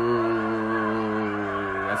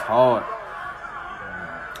That's hard.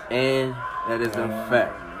 And that is a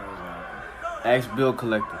fact. Ask Bill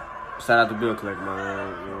Collector. Shout out to Bill Collector, my man.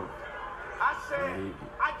 You know. I said,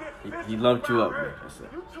 I get physical he lumped you up, around man. here. That's it.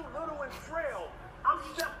 You too little and frail. I'm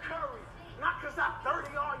Steph Curry. Not because I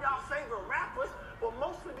 30 all y'all favorite rappers, but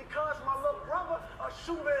mostly because my little brother a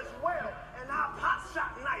shooter as well. And I pop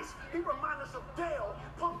shot nice. He remind us of Dale.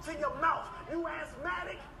 Pump to your mouth. You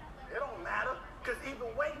asthmatic? It don't matter. Because either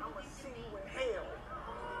way, I'ma see you in hell.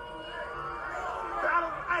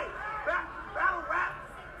 Battle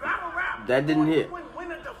rap. That didn't hit.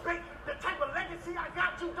 Win a debate. The type of legacy I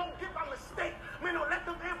got you don't get by mistake. Man, don't let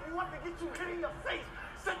them amp you up and get you hit in your face.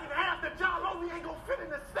 Second half, the John Lowe ain't gonna fit in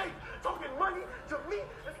the state. Talking money, to me,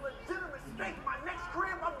 it's legitimate stake. My next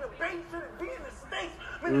crib, I'm debating, should it be in the States?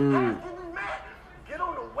 Man, the guys get me mad. Get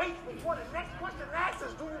on the weight before the next question asks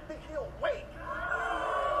is, do you think he'll wait?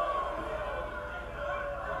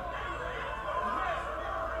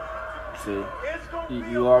 See,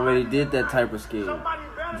 you already did that type of scheme.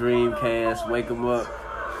 Dreamcast, wake 'em up.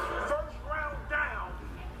 First round down,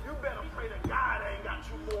 you better pray to God I ain't got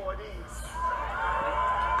you more of these.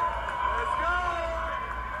 Let's go.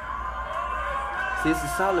 See, it's a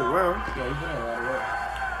solid round, Yeah, he put in a lot of work.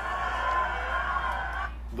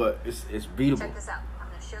 but it's beatable. Check this out. I'm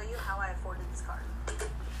going to show you how I afforded this car.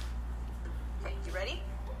 Okay, you ready?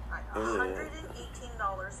 All right,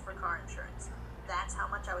 $118 for car insurance. That's how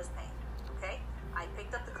much I was paying. Okay? I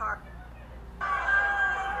picked up the car.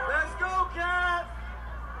 Let's go, Cat!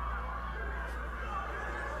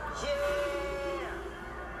 Yeah!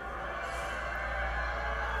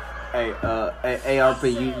 Hey, ARP,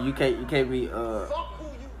 you can't be Fuck who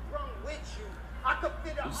you run with you. I could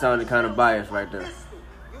fit a You sounded kinda $100 biased right there. pistol.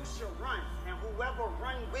 You should run, and whoever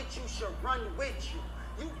run with you should run with you.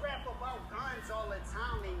 You rap about guns all the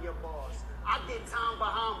time in your bars. I get time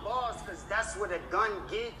behind bars because that's where the gun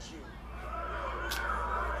gets you.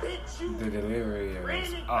 Bitch, you The delivery ran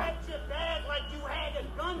was and off. grabbed your bag like you had a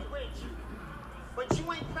gun with you. But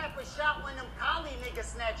you ain't clap a shot when them collie niggas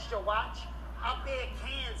snatched your watch. I bear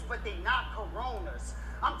cans, but they not Coronas.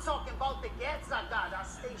 I'm talking about the gats I got. I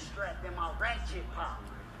stay strapped in my ratchet pop.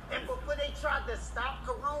 And before they tried to stop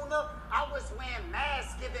Corona, I was wearing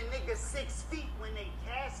masks, giving niggas 6 feet when they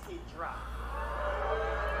casket dropped.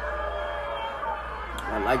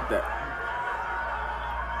 I like that.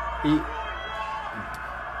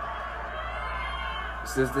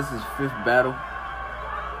 Since this is 5th battle,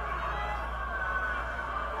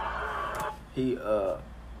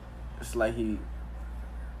 it's like he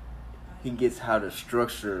gets how to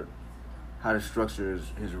structure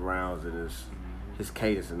his rounds and his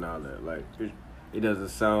cadence and all that. Like it doesn't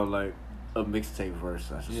sound like a mixtape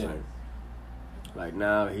verse, I should Yeah. say. Like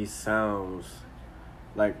now he sounds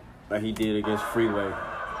like he did against Freeway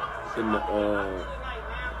in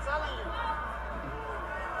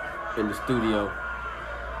the studio.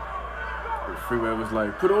 And Freeway was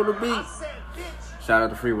like, "Put on the I beat." said, bitch. Shout out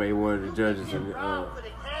to Freeway, one of the judges in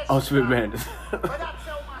Ultimate Madness. But I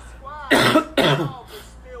tell my squad, all was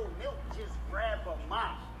spilled milk, just grab a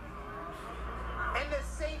mop. And the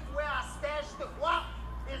safe where I stash the guap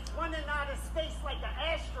is running out of space like an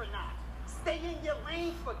astronaut. Stay in your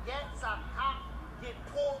lane, forgets I cop, get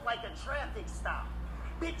pulled like a traffic stop.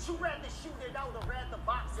 Bitch, you rather shoot it out or rather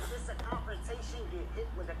box. If it's a confrontation, get hit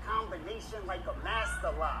with a combination like a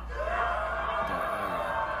master lock.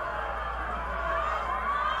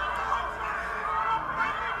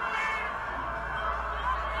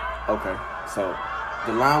 Okay, so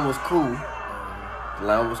the line was cool.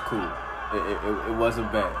 It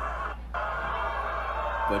wasn't bad.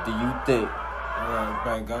 But do you think?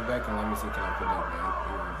 Go back and let me see. Can I put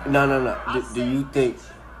that back? No. Do you think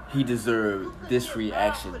he deserved this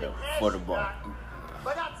reaction though for the bar?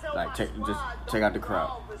 Like, check out the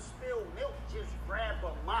crowd.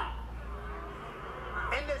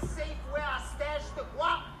 And the safe where I stash the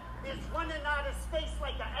guap is running out of space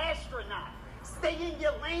like an astronaut. Stay in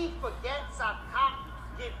your lane, forgets I cop,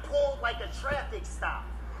 get pulled like a traffic stop.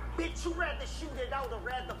 Bitch, you rather shoot it out or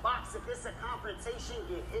rather box. If it's a confrontation,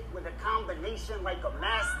 get hit with a combination like a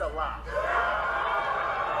master lock.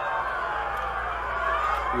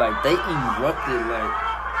 Like they erupted like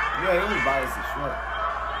Yeah, he was biased as fuck.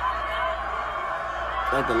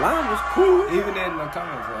 the line was cool. Even in the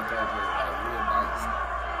comments, I thought it was like real biased.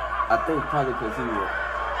 I think probably because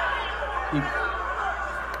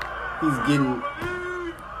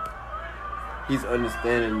he's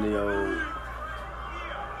understanding the old.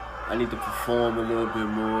 I need to perform a little bit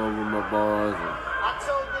more with my bars. I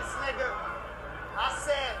told this nigga, I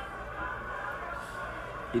said,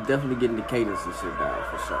 He definitely getting the cadence and shit down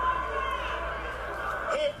for sure.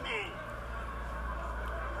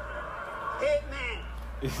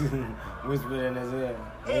 Hitman. Whispered in his ear.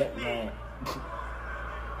 Hitman.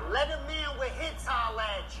 Let a man with hits holler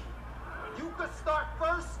at you. You could start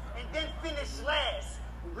first and then finish last.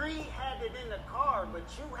 Reed had it in the car, but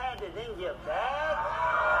you had it in your bag.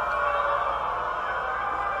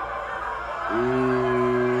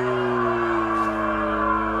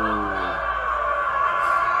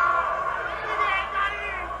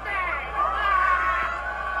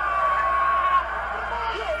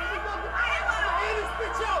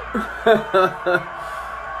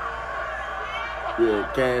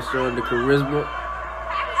 Yeah, Cash showing the charisma.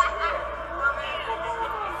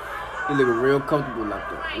 He looking real comfortable out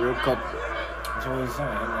there. Real comfortable. That's what he's saying.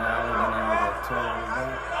 Now they're gonna have a tour on his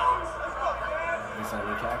back. He said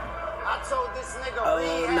he capping. I told this nigga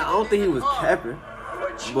Reed No, I don't think he was capping,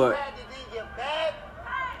 you but had it in your bag.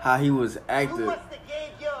 how he was You acting. must have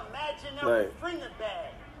gave your imaginary Like- friend a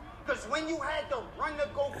bag. Cause when you had to run to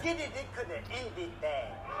go get it, it could have ended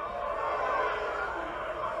bad.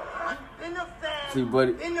 Been a fan, See,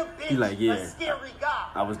 buddy, been a bitch, he like, yeah, a scary guy.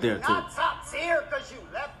 I was there, You're too. not top tier cause you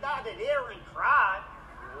left out of there and cried.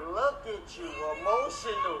 Look at you,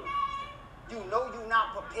 emotional. You know you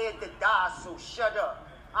not prepared to die, so shut up.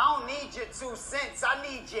 I don't need your 2 cents. I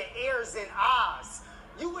need your ears and eyes.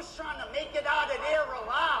 You was trying to make it out of there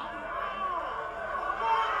alive.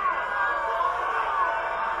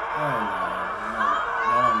 Oh,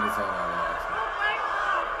 no, let me say that.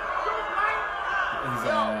 He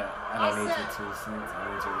said, I don't need your 2 cents. I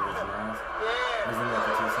need your ears and eyes. Yeah. Isn't that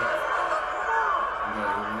the 2 cents?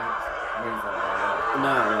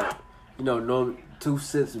 Nah, like, you know, no 2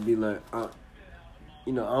 cents would be like,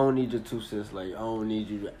 you know, I don't need your 2 cents. Like, I don't need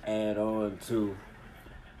you to add on to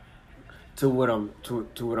what I'm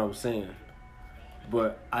saying.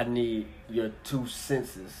 But I need your 2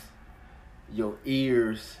 senses, your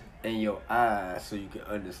ears and your eyes, so you can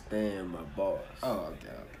understand my boss. Oh,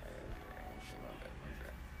 okay.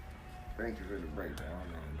 Thank you for the breakdown.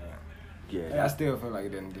 Yeah, I still feel like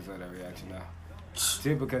it didn't deserve that reaction now. Just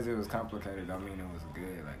because it was complicated don't mean it was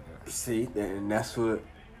good like that. See, and that's what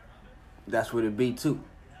it be too.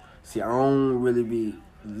 See, I don't really be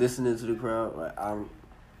listening to the crowd. Like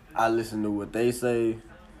I listen to what they say.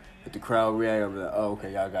 If the crowd react, I'll be like, oh,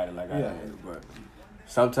 okay, y'all got it. Like I got it. But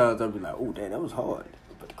sometimes I'll be like, oh, damn, that was hard.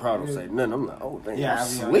 But the crowd don't say nothing. I'm like, oh, damn, Yeah,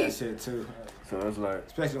 that's I be on sweet. that shit too. So it's like,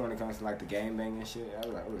 especially when it comes to like the game banging shit, I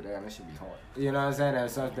was like, oh damn, that should be hard. You know what I'm saying?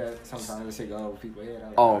 That's something that sometimes the shit go over people's head.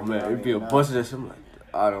 Like, oh man, it'd be a bunch of that shit. I'm like,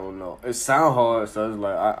 I don't know. It sound hard, so it's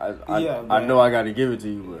like I know I got to give it to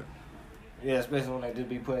you, but yeah, especially when they just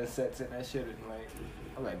be putting sets in that shit. And like,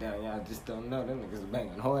 I'm like, damn, y'all just don't know them niggas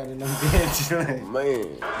banging hard in them bitch. Like, man, what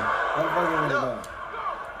the fuck is it about?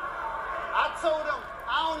 I told him, I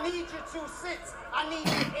don't need your 2 cents. I need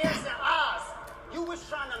your ears and eyes. You was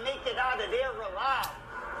trying to make it out of there alive.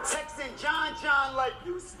 Texting John like,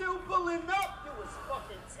 you still pulling up? You was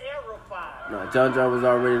fucking terrified. no, John was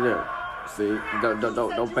already there. See,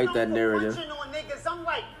 don't paint that narrative. On niggas. I'm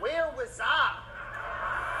like, where was I?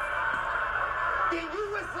 Then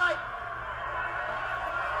you was like,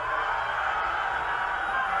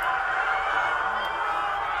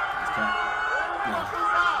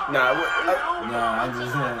 Nah, I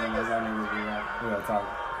just saying that y'all niggas be like, we gonna talk.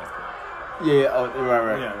 That's cool. yeah, oh,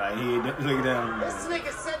 right. Yeah, like he look at them. this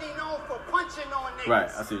nigga said he known for punching on niggas. Right,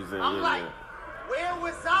 I see what you're saying. I'm Yeah, like, where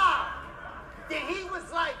was I? Then he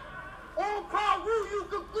was like, oh, Paru, you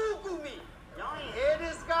could Google me. Y'all ain't hear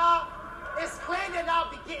this guy? It's clear that I'll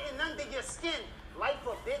be getting under your skin. Life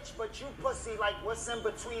a bitch, but you pussy like what's in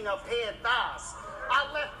between a pair of thighs. I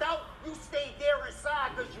left out, you stayed there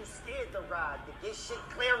inside because you scared to ride. To get shit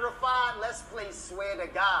clarified, let's play swear to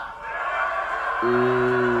God.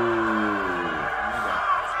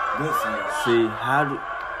 Good setup. See, how do...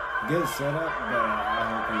 Good setup, but I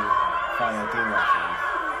hope he follow through after this.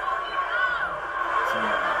 So,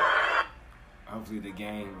 hopefully the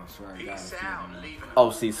game will swear to God.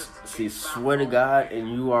 Oh, see, swear to God and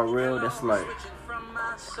URL, that's like...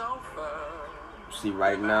 See,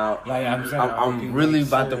 right now, Like, I'm really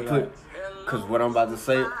about to put... Because what I'm about to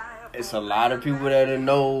say, it's a lot of people that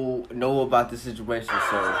know about the situation,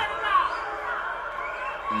 so...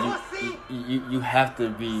 You have to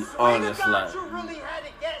be honest, like... You really had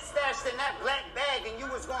a gas stashed in that black bag and you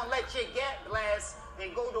was gonna let your gat blast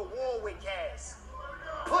and go to war with Cass.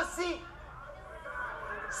 Pussy,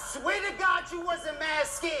 swear to God you wasn't mad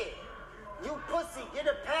scared. You pussy, get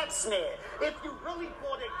a pap smear. If you really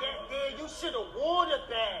bought a gat there, you should have wore the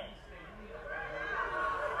bag.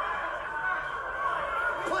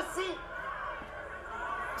 Pussy.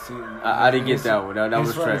 See, I didn't get that one. That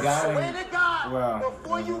was trash. Swear to God, Well,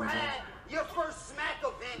 before you had your first smack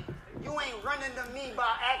event, you ain't running to me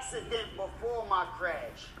by accident before my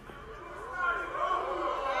crash.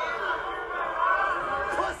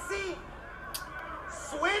 Pussy,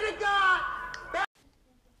 swear to God.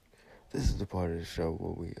 This is the part of the show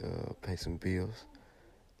where we pay some bills.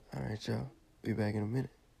 All right, y'all. Be back in a minute.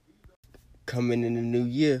 Coming in the new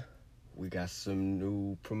year, we got some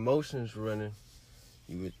new promotions running.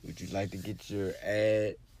 Would you like to get your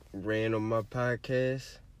ad ran on my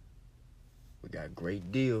podcast? We got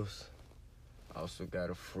great deals. Also got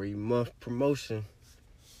a free month promotion.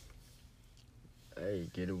 Hey,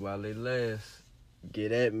 get it while it lasts.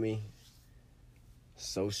 Get at me.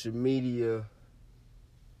 Social media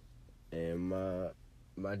and my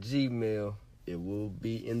Gmail. It will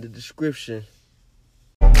be in the description.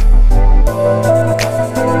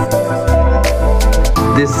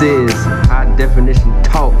 This is High Definition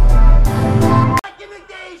Talk. Back in the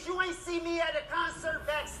days, you ain't see me at a concert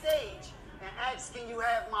backstage and ask, can you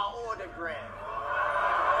have my autograph?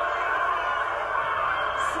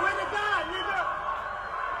 Swear to God, nigga.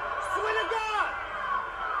 Swear to God.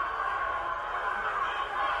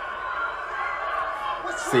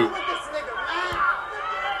 What's wrong with this nigga, man?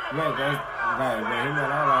 Look, Right, but him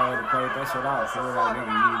and I already played that shit out. So like,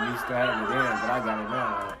 nigga, you used to have it then, but I got it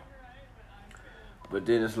now. Like. But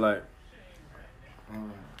then it's like,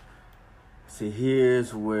 see,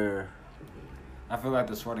 here's where I feel like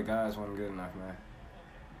the swear to guys wasn't good enough, man.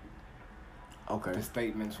 Okay. The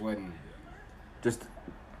statements wasn't. Just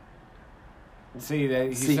see that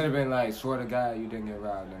he should have been like, swear to God, you didn't get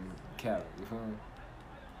robbed and cap. You feel me?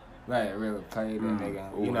 Right, really played that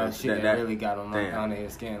nigga. You know, shit that really got him under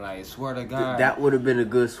his skin. Like, swear to God. That would have been a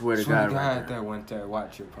good swear to God. Right that went there.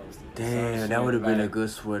 Watch your post. Damn, that would have been a good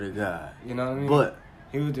swear to God. You know what I mean? But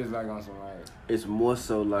he was just like on some like. It's more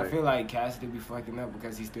so like. I feel like Cassidy be fucking up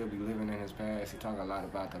because he still be living in his past. He talk a lot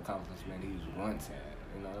about the accomplishment he once had.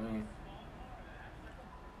 You know what I mean?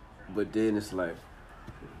 But then it's like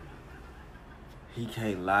he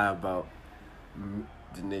can't lie about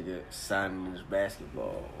the nigga signing his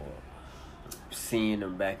basketball or seeing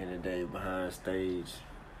him back in the day behind stage.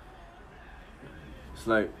 It's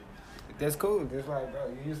like that's cool. That's like, bro,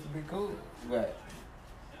 you used to be cool, but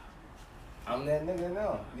I'm that nigga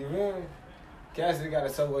now. You feel me? Cassidy got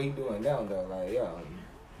to show what he doing now, though. Like, yo.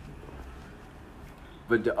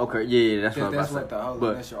 But okay, yeah, that's what I'm about to say. That's what the whole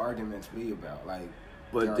that's your arguments be about, like.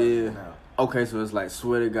 But then, okay, so it's like,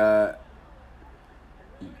 swear to God,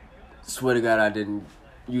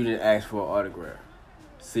 you didn't ask for an autograph.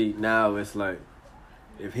 See, now it's like,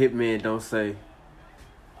 if Hitman don't say,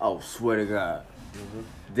 oh, swear to God,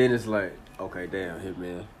 then it's like, okay, damn,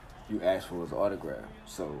 Hitman, you asked for his autograph.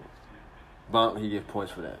 So, bump, he gets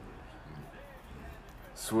points for that.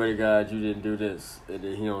 Swear to God, you didn't do this, and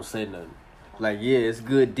then he don't say nothing. Like, yeah, it's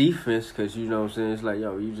good defense, because, you know what I'm saying, it's like,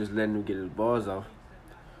 yo, you just letting him get his balls off.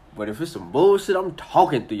 But if it's some bullshit, I'm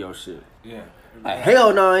talking through your shit. Yeah. Like,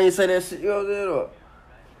 hell no, I ain't say that shit. You know what I'm saying?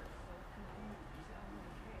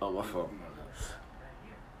 Oh, my fault.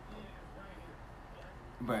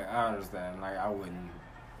 But I understand. Like, I wouldn't.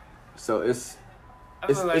 So I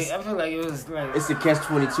feel like it was like. It's a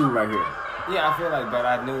catch-22 right here. Yeah, I feel like, but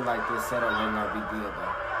I knew like this setup would not be good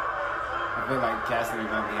though. I feel like Cassidy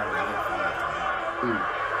might be having a good fight.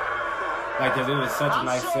 Like, cause it was such a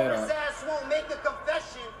nice setup. His ass won't make a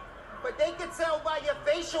confession, but they can tell by your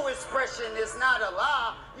facial expression it's not a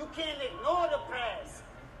lie. You can't ignore the past.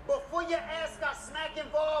 Before your ass got smack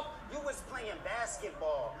involved, you was playing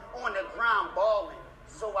basketball on the ground balling.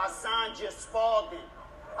 So I signed your Spalding.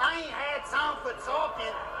 I ain't had time for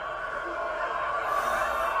talking.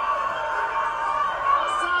 I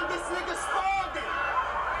signed this nigga Spalding.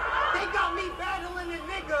 They got me battling a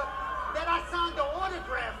nigga that I signed the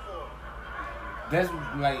autograph for. That's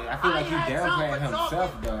like, I feel like he downplaying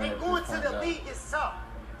himself though. And going to the league is tough.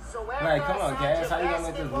 So like, come on, Cass, how you gonna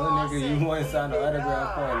let this little nigga you want to sign the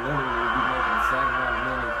autograph for and literally be making the same amount of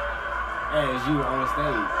money as you on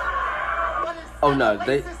stage? Oh no,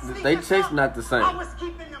 they chase not the same. I was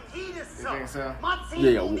keeping them heaters up. You think so? My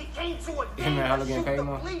team only came to a game to shoot the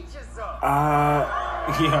bleachers up.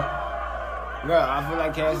 Yeah. Bro, I feel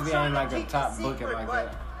like Cassidy ain't like a top booking like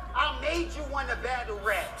that. I made you want to battle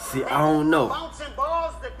rap. See, I don't know.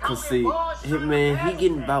 Cause see, Hitman, he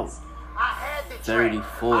getting about 30,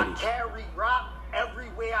 40. I carry rock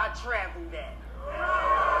everywhere I traveled at.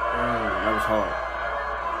 That was hard.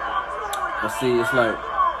 But see, it's like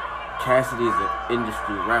Cassidy's an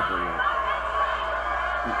industry rapper now.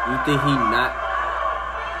 You think he not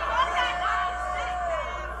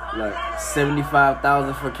like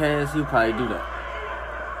 75,000 for Cass? He'll probably do that.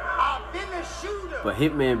 But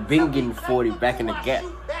Hitman been getting 40 back in the gap.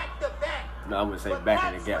 No, I wouldn't say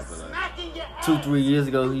back in the gap, but like 2-3 years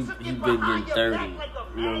ago, he been getting 30. You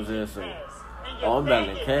know what I'm saying? So, I'm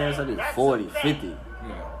battling Cass, I did 40, 50.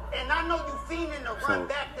 And I know you fiending to run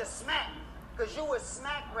back to smack. Cause you a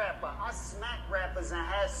smack rapper. I smack rappers and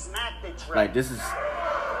had smacked the track. Like, this is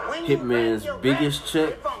Hitman's biggest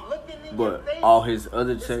check, but all his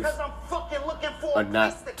other checks are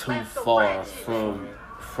not too far from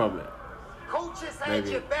it.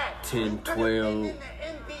 Maybe 10,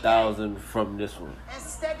 12,000 from this one.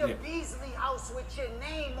 Instead of Beasley House with your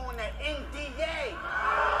name on the NDA.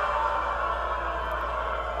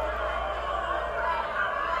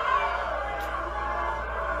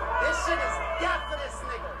 This shit is death for this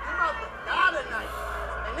nigga. You about to die tonight.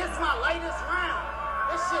 And this is my latest round.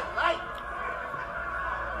 This shit light.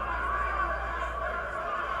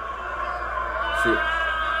 Shit.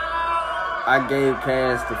 I gave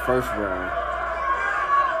Cass the first round.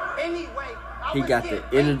 Anyway, he got the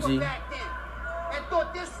energy. And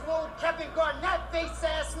thought this little Kevin Garnett face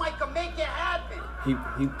ass might can make it happen. He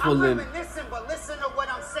pulling. But listen to what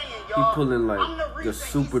I'm saying, He y'all. pulling like the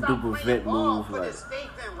super duper vet move, like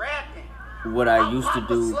what I used to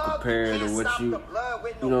do compared to what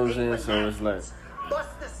You know what I'm saying? So it's like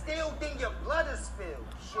Bust the steel, then your blood is spilled.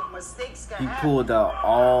 Shit, mistakes can he happen. pulled out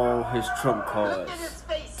all his trump Look cards at his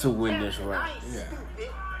face, to he win this capping, round. I ain't Yeah. stupid.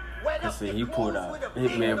 Wet I up see your he pulled clothes out. with a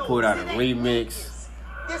Hitman big pulled out a nose, it ain't remix. weakness.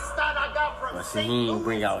 This thought I got from But see, St. he ain't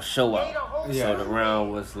bring out show out. Yeah. So the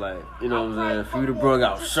round was like, you know what I'm saying? If you'd have brought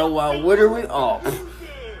out show out with her,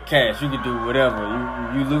 Cash, you could do whatever.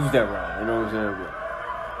 You lose that round. You know what I'm saying?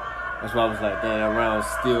 But that's why I was like, damn, that round's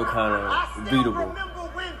still kind I of still beatable. remember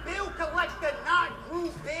when Bill Collector not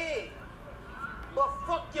grew big. But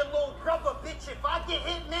fuck your little brother, bitch. If I get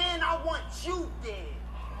hit, man, I want you dead.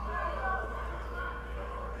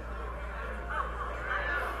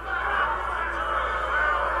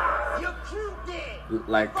 Your crew dead.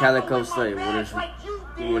 Like If I Calico go in my say, bag like you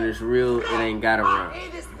did, when it's real, it ain't got a I round.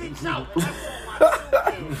 hear this bitch out.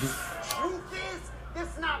 Truth is,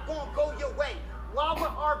 this not gonna go your way. Why would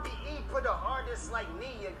RBE put an artist like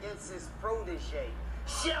me against his protege?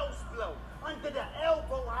 Shells blow under the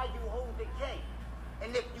elbow, how you hold the K.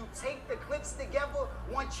 And if you take the clips together,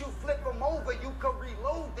 once you flip them over, you can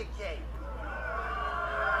reload the K.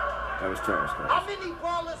 That was trash, How guys. many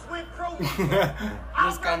ballers went pro? This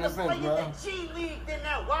I'd kinda rather sense, play in bro. the G League than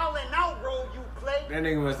that wild and out role you play. That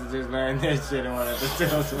nigga must have just learned that shit and wanted to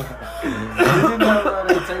tell someone. He didn't know how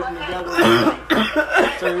to tape them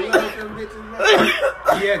together. So you like them bitches, man?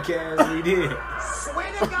 Yeah, Cass, we did.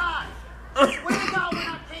 Swear to God. Swear to God, when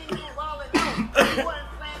I came in wild and out, you wasn't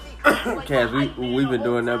playing me like Cash, a hype man we've been the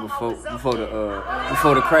doing whole that time I was up before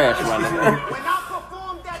there. the crash, my nigga. When I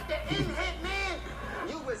performed at the In-Hit Man,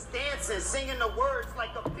 you was dancing, singing the words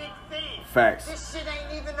like a big fan. Facts. This shit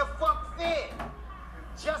ain't even a fuck fair.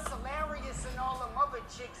 Just hilarious and all them other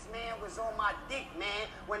chicks, man, was on my dick, man.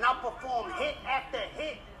 When I performed hit after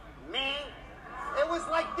hit, man. It was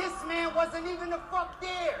like this man wasn't even a fuck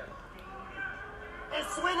there. And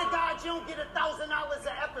swear to God, you don't get $1,000 an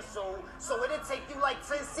episode, so it'll take you like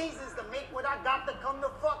 10 seasons to make what I got to come the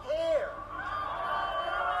fuck here.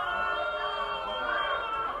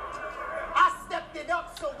 I stepped it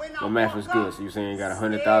up, so when I My math was walk good. up, So you saying you got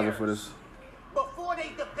 100,000 for this? before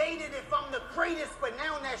they debated if I'm the greatest, but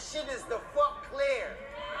now that shit is the fuck clear.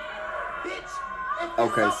 Bitch, if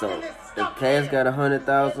Okay, it's so something that's if stuck Cass there, got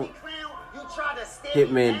 100,000, you clown, you try to stare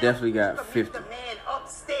Hitman me down, definitely got you can meet 50. the man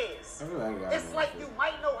upstairs. I feel like I got It's like you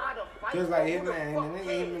might know how to fight. Just like but who the Hitman, fuck and the nigga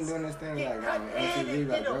cares? been doing this thing Get like cut on in MTV, and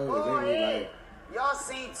like, get a bro, ball they be in. like- Y'all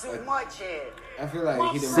seen too much here. I feel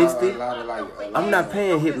like he done 60? brought a lot of like. I'm not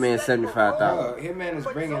paying Hitman 75,000. Bro, Hitman is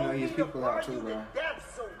bringing all these people out too, bro.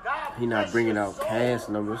 He not bringing out Cash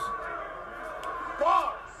numbers.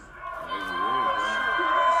 Bars.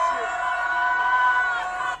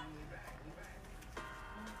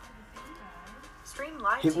 Stream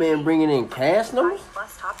live Hitman TV, bringing in Cash numbers?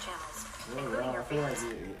 plus top channels, Yeah, including bro, your I feel like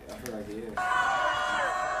favorites. I feel like he is.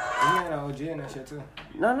 Hitman an OG and that shit too.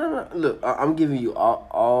 No. Look, I'm giving you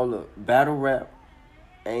all the battle rap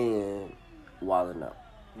and Wildin' Out.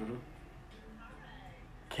 Mhm.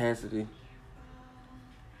 Cassidy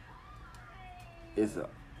is a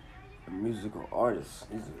musical artist.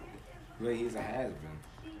 He's a has-been.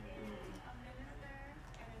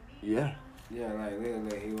 Yeah. Yeah, like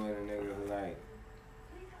literally, he was a nigga who like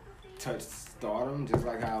touched stardom, just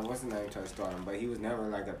like how what's his name touched stardom, but he was never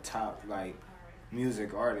like a top like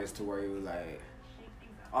music artist to where he was like,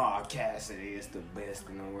 oh, Cassidy is the best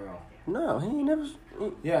in the world. No, he ain't never.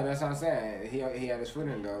 Yeah, that's what I'm saying. He had his foot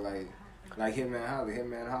in though, like Hitman Holla.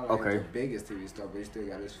 Hitman Holla Okay. ain't the biggest TV star, but he still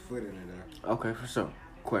got his foot in it though. Okay, for sure.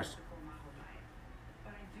 Question.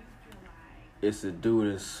 It's a dude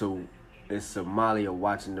in suit. It's Somalia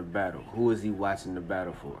watching the battle. Who is he watching the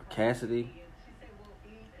battle for? Cassidy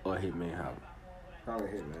or Hitman Holla? Probably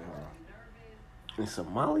Hitman Holla. In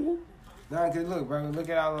Somalia? Nah, cause look, bro, look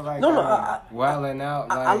at all the like No, wilding out.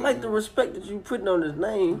 I like the respect that you putting on his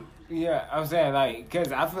name. Yeah, I'm saying like,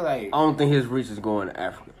 cause I feel like I don't think his reach is going to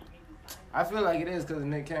Africa. it is cause of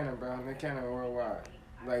Nick Cannon, bro. Nick Cannon worldwide.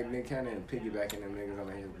 Like Nick Cannon piggybacking them niggas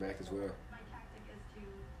on his back as well.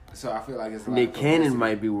 So I feel like it's a lot Nick of Cannon publicity.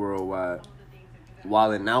 might be worldwide.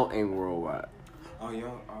 Wildin' Out ain't worldwide. Oh, you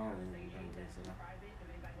don't, I don't think so.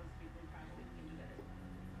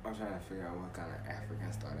 I'm trying to figure out what kind of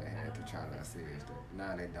African star they had to try to see this.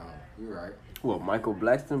 Nah, they don't. You right. Well, Michael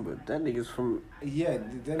Blackston, but that nigga's from Yeah,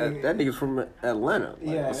 that nigga's from Atlanta.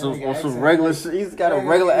 Like, Yeah, on some, that nigga on some accent regular fake. shit. He's got a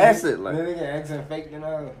regular accent. That Like, nigga accent fake, you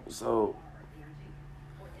know. so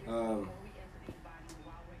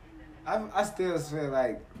I still feel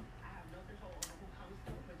like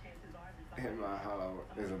Hitman Holla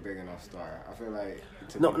is a big enough star. I feel like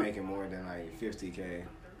to No, be making more than like $50K,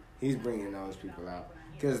 he's bringing those people out.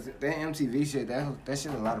 Cause that MTV shit, that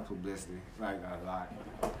shit a lot of publicity, like a lot.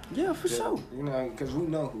 Yeah, for sure. You know, cause we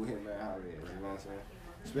know who Hitman Holla is. You know what I'm saying?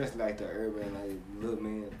 Especially like the urban, like little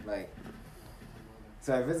men, like.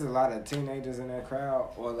 So if it's a lot of teenagers in that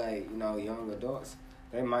crowd, or like young adults,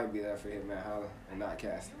 they might be there for Hitman Holla and not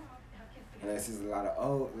casting. Unless it's a lot of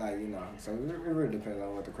old, So it really depends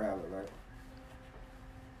on what the crowd look like.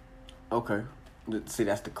 Okay. See,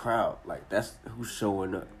 that's the crowd. Like, that's who's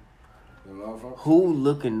showing up. The motherfucker? Who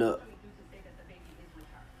looking up?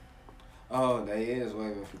 Oh, they is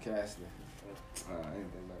waiting for casting. I ain't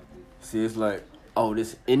think about that. See, it's like, oh,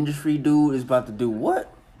 this industry dude is about to do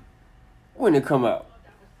what? When it come out?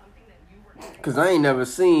 Because I ain't never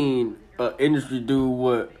seen an industry dude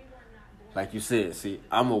what, like you said, see,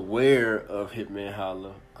 I'm aware of Hitman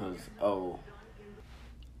Holla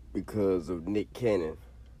because of Nick Cannon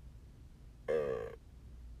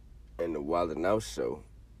and the Wild 'N Out show,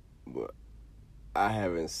 but I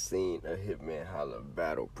haven't seen a Hitman Holla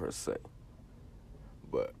battle per se.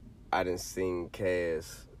 But I done seen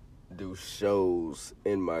Cass do shows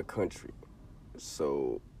in my country,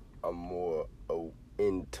 so I'm more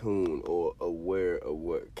in tune or aware of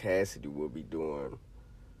what Cassidy will be doing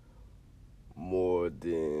more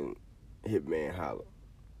than Hitman Holla.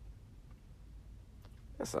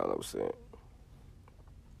 That's all I'm saying.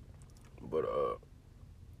 But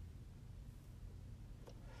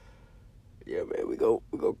yeah, man, we go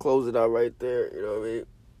close it out right there. You know what I mean?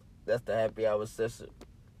 That's the happy hour session.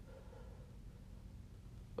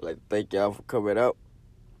 I'd like to thank y'all for coming out.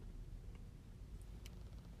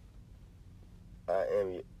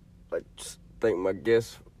 Like to thank my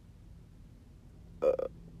guest,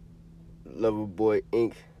 Loverboy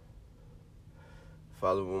Inc.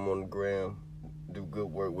 Follow him on the gram. Do good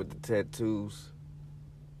work with the tattoos.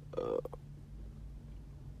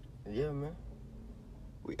 Yeah, man.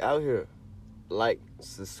 We out here. Like,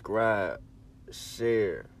 subscribe,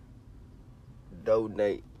 share,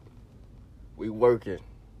 donate. We working.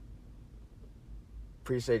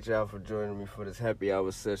 Appreciate y'all for joining me for this happy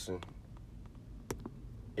hour session.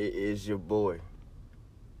 It is your boy,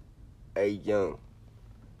 A Young,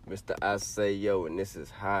 Mr. I Say Yo, and this is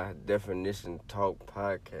High Definition Talk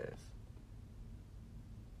Podcast.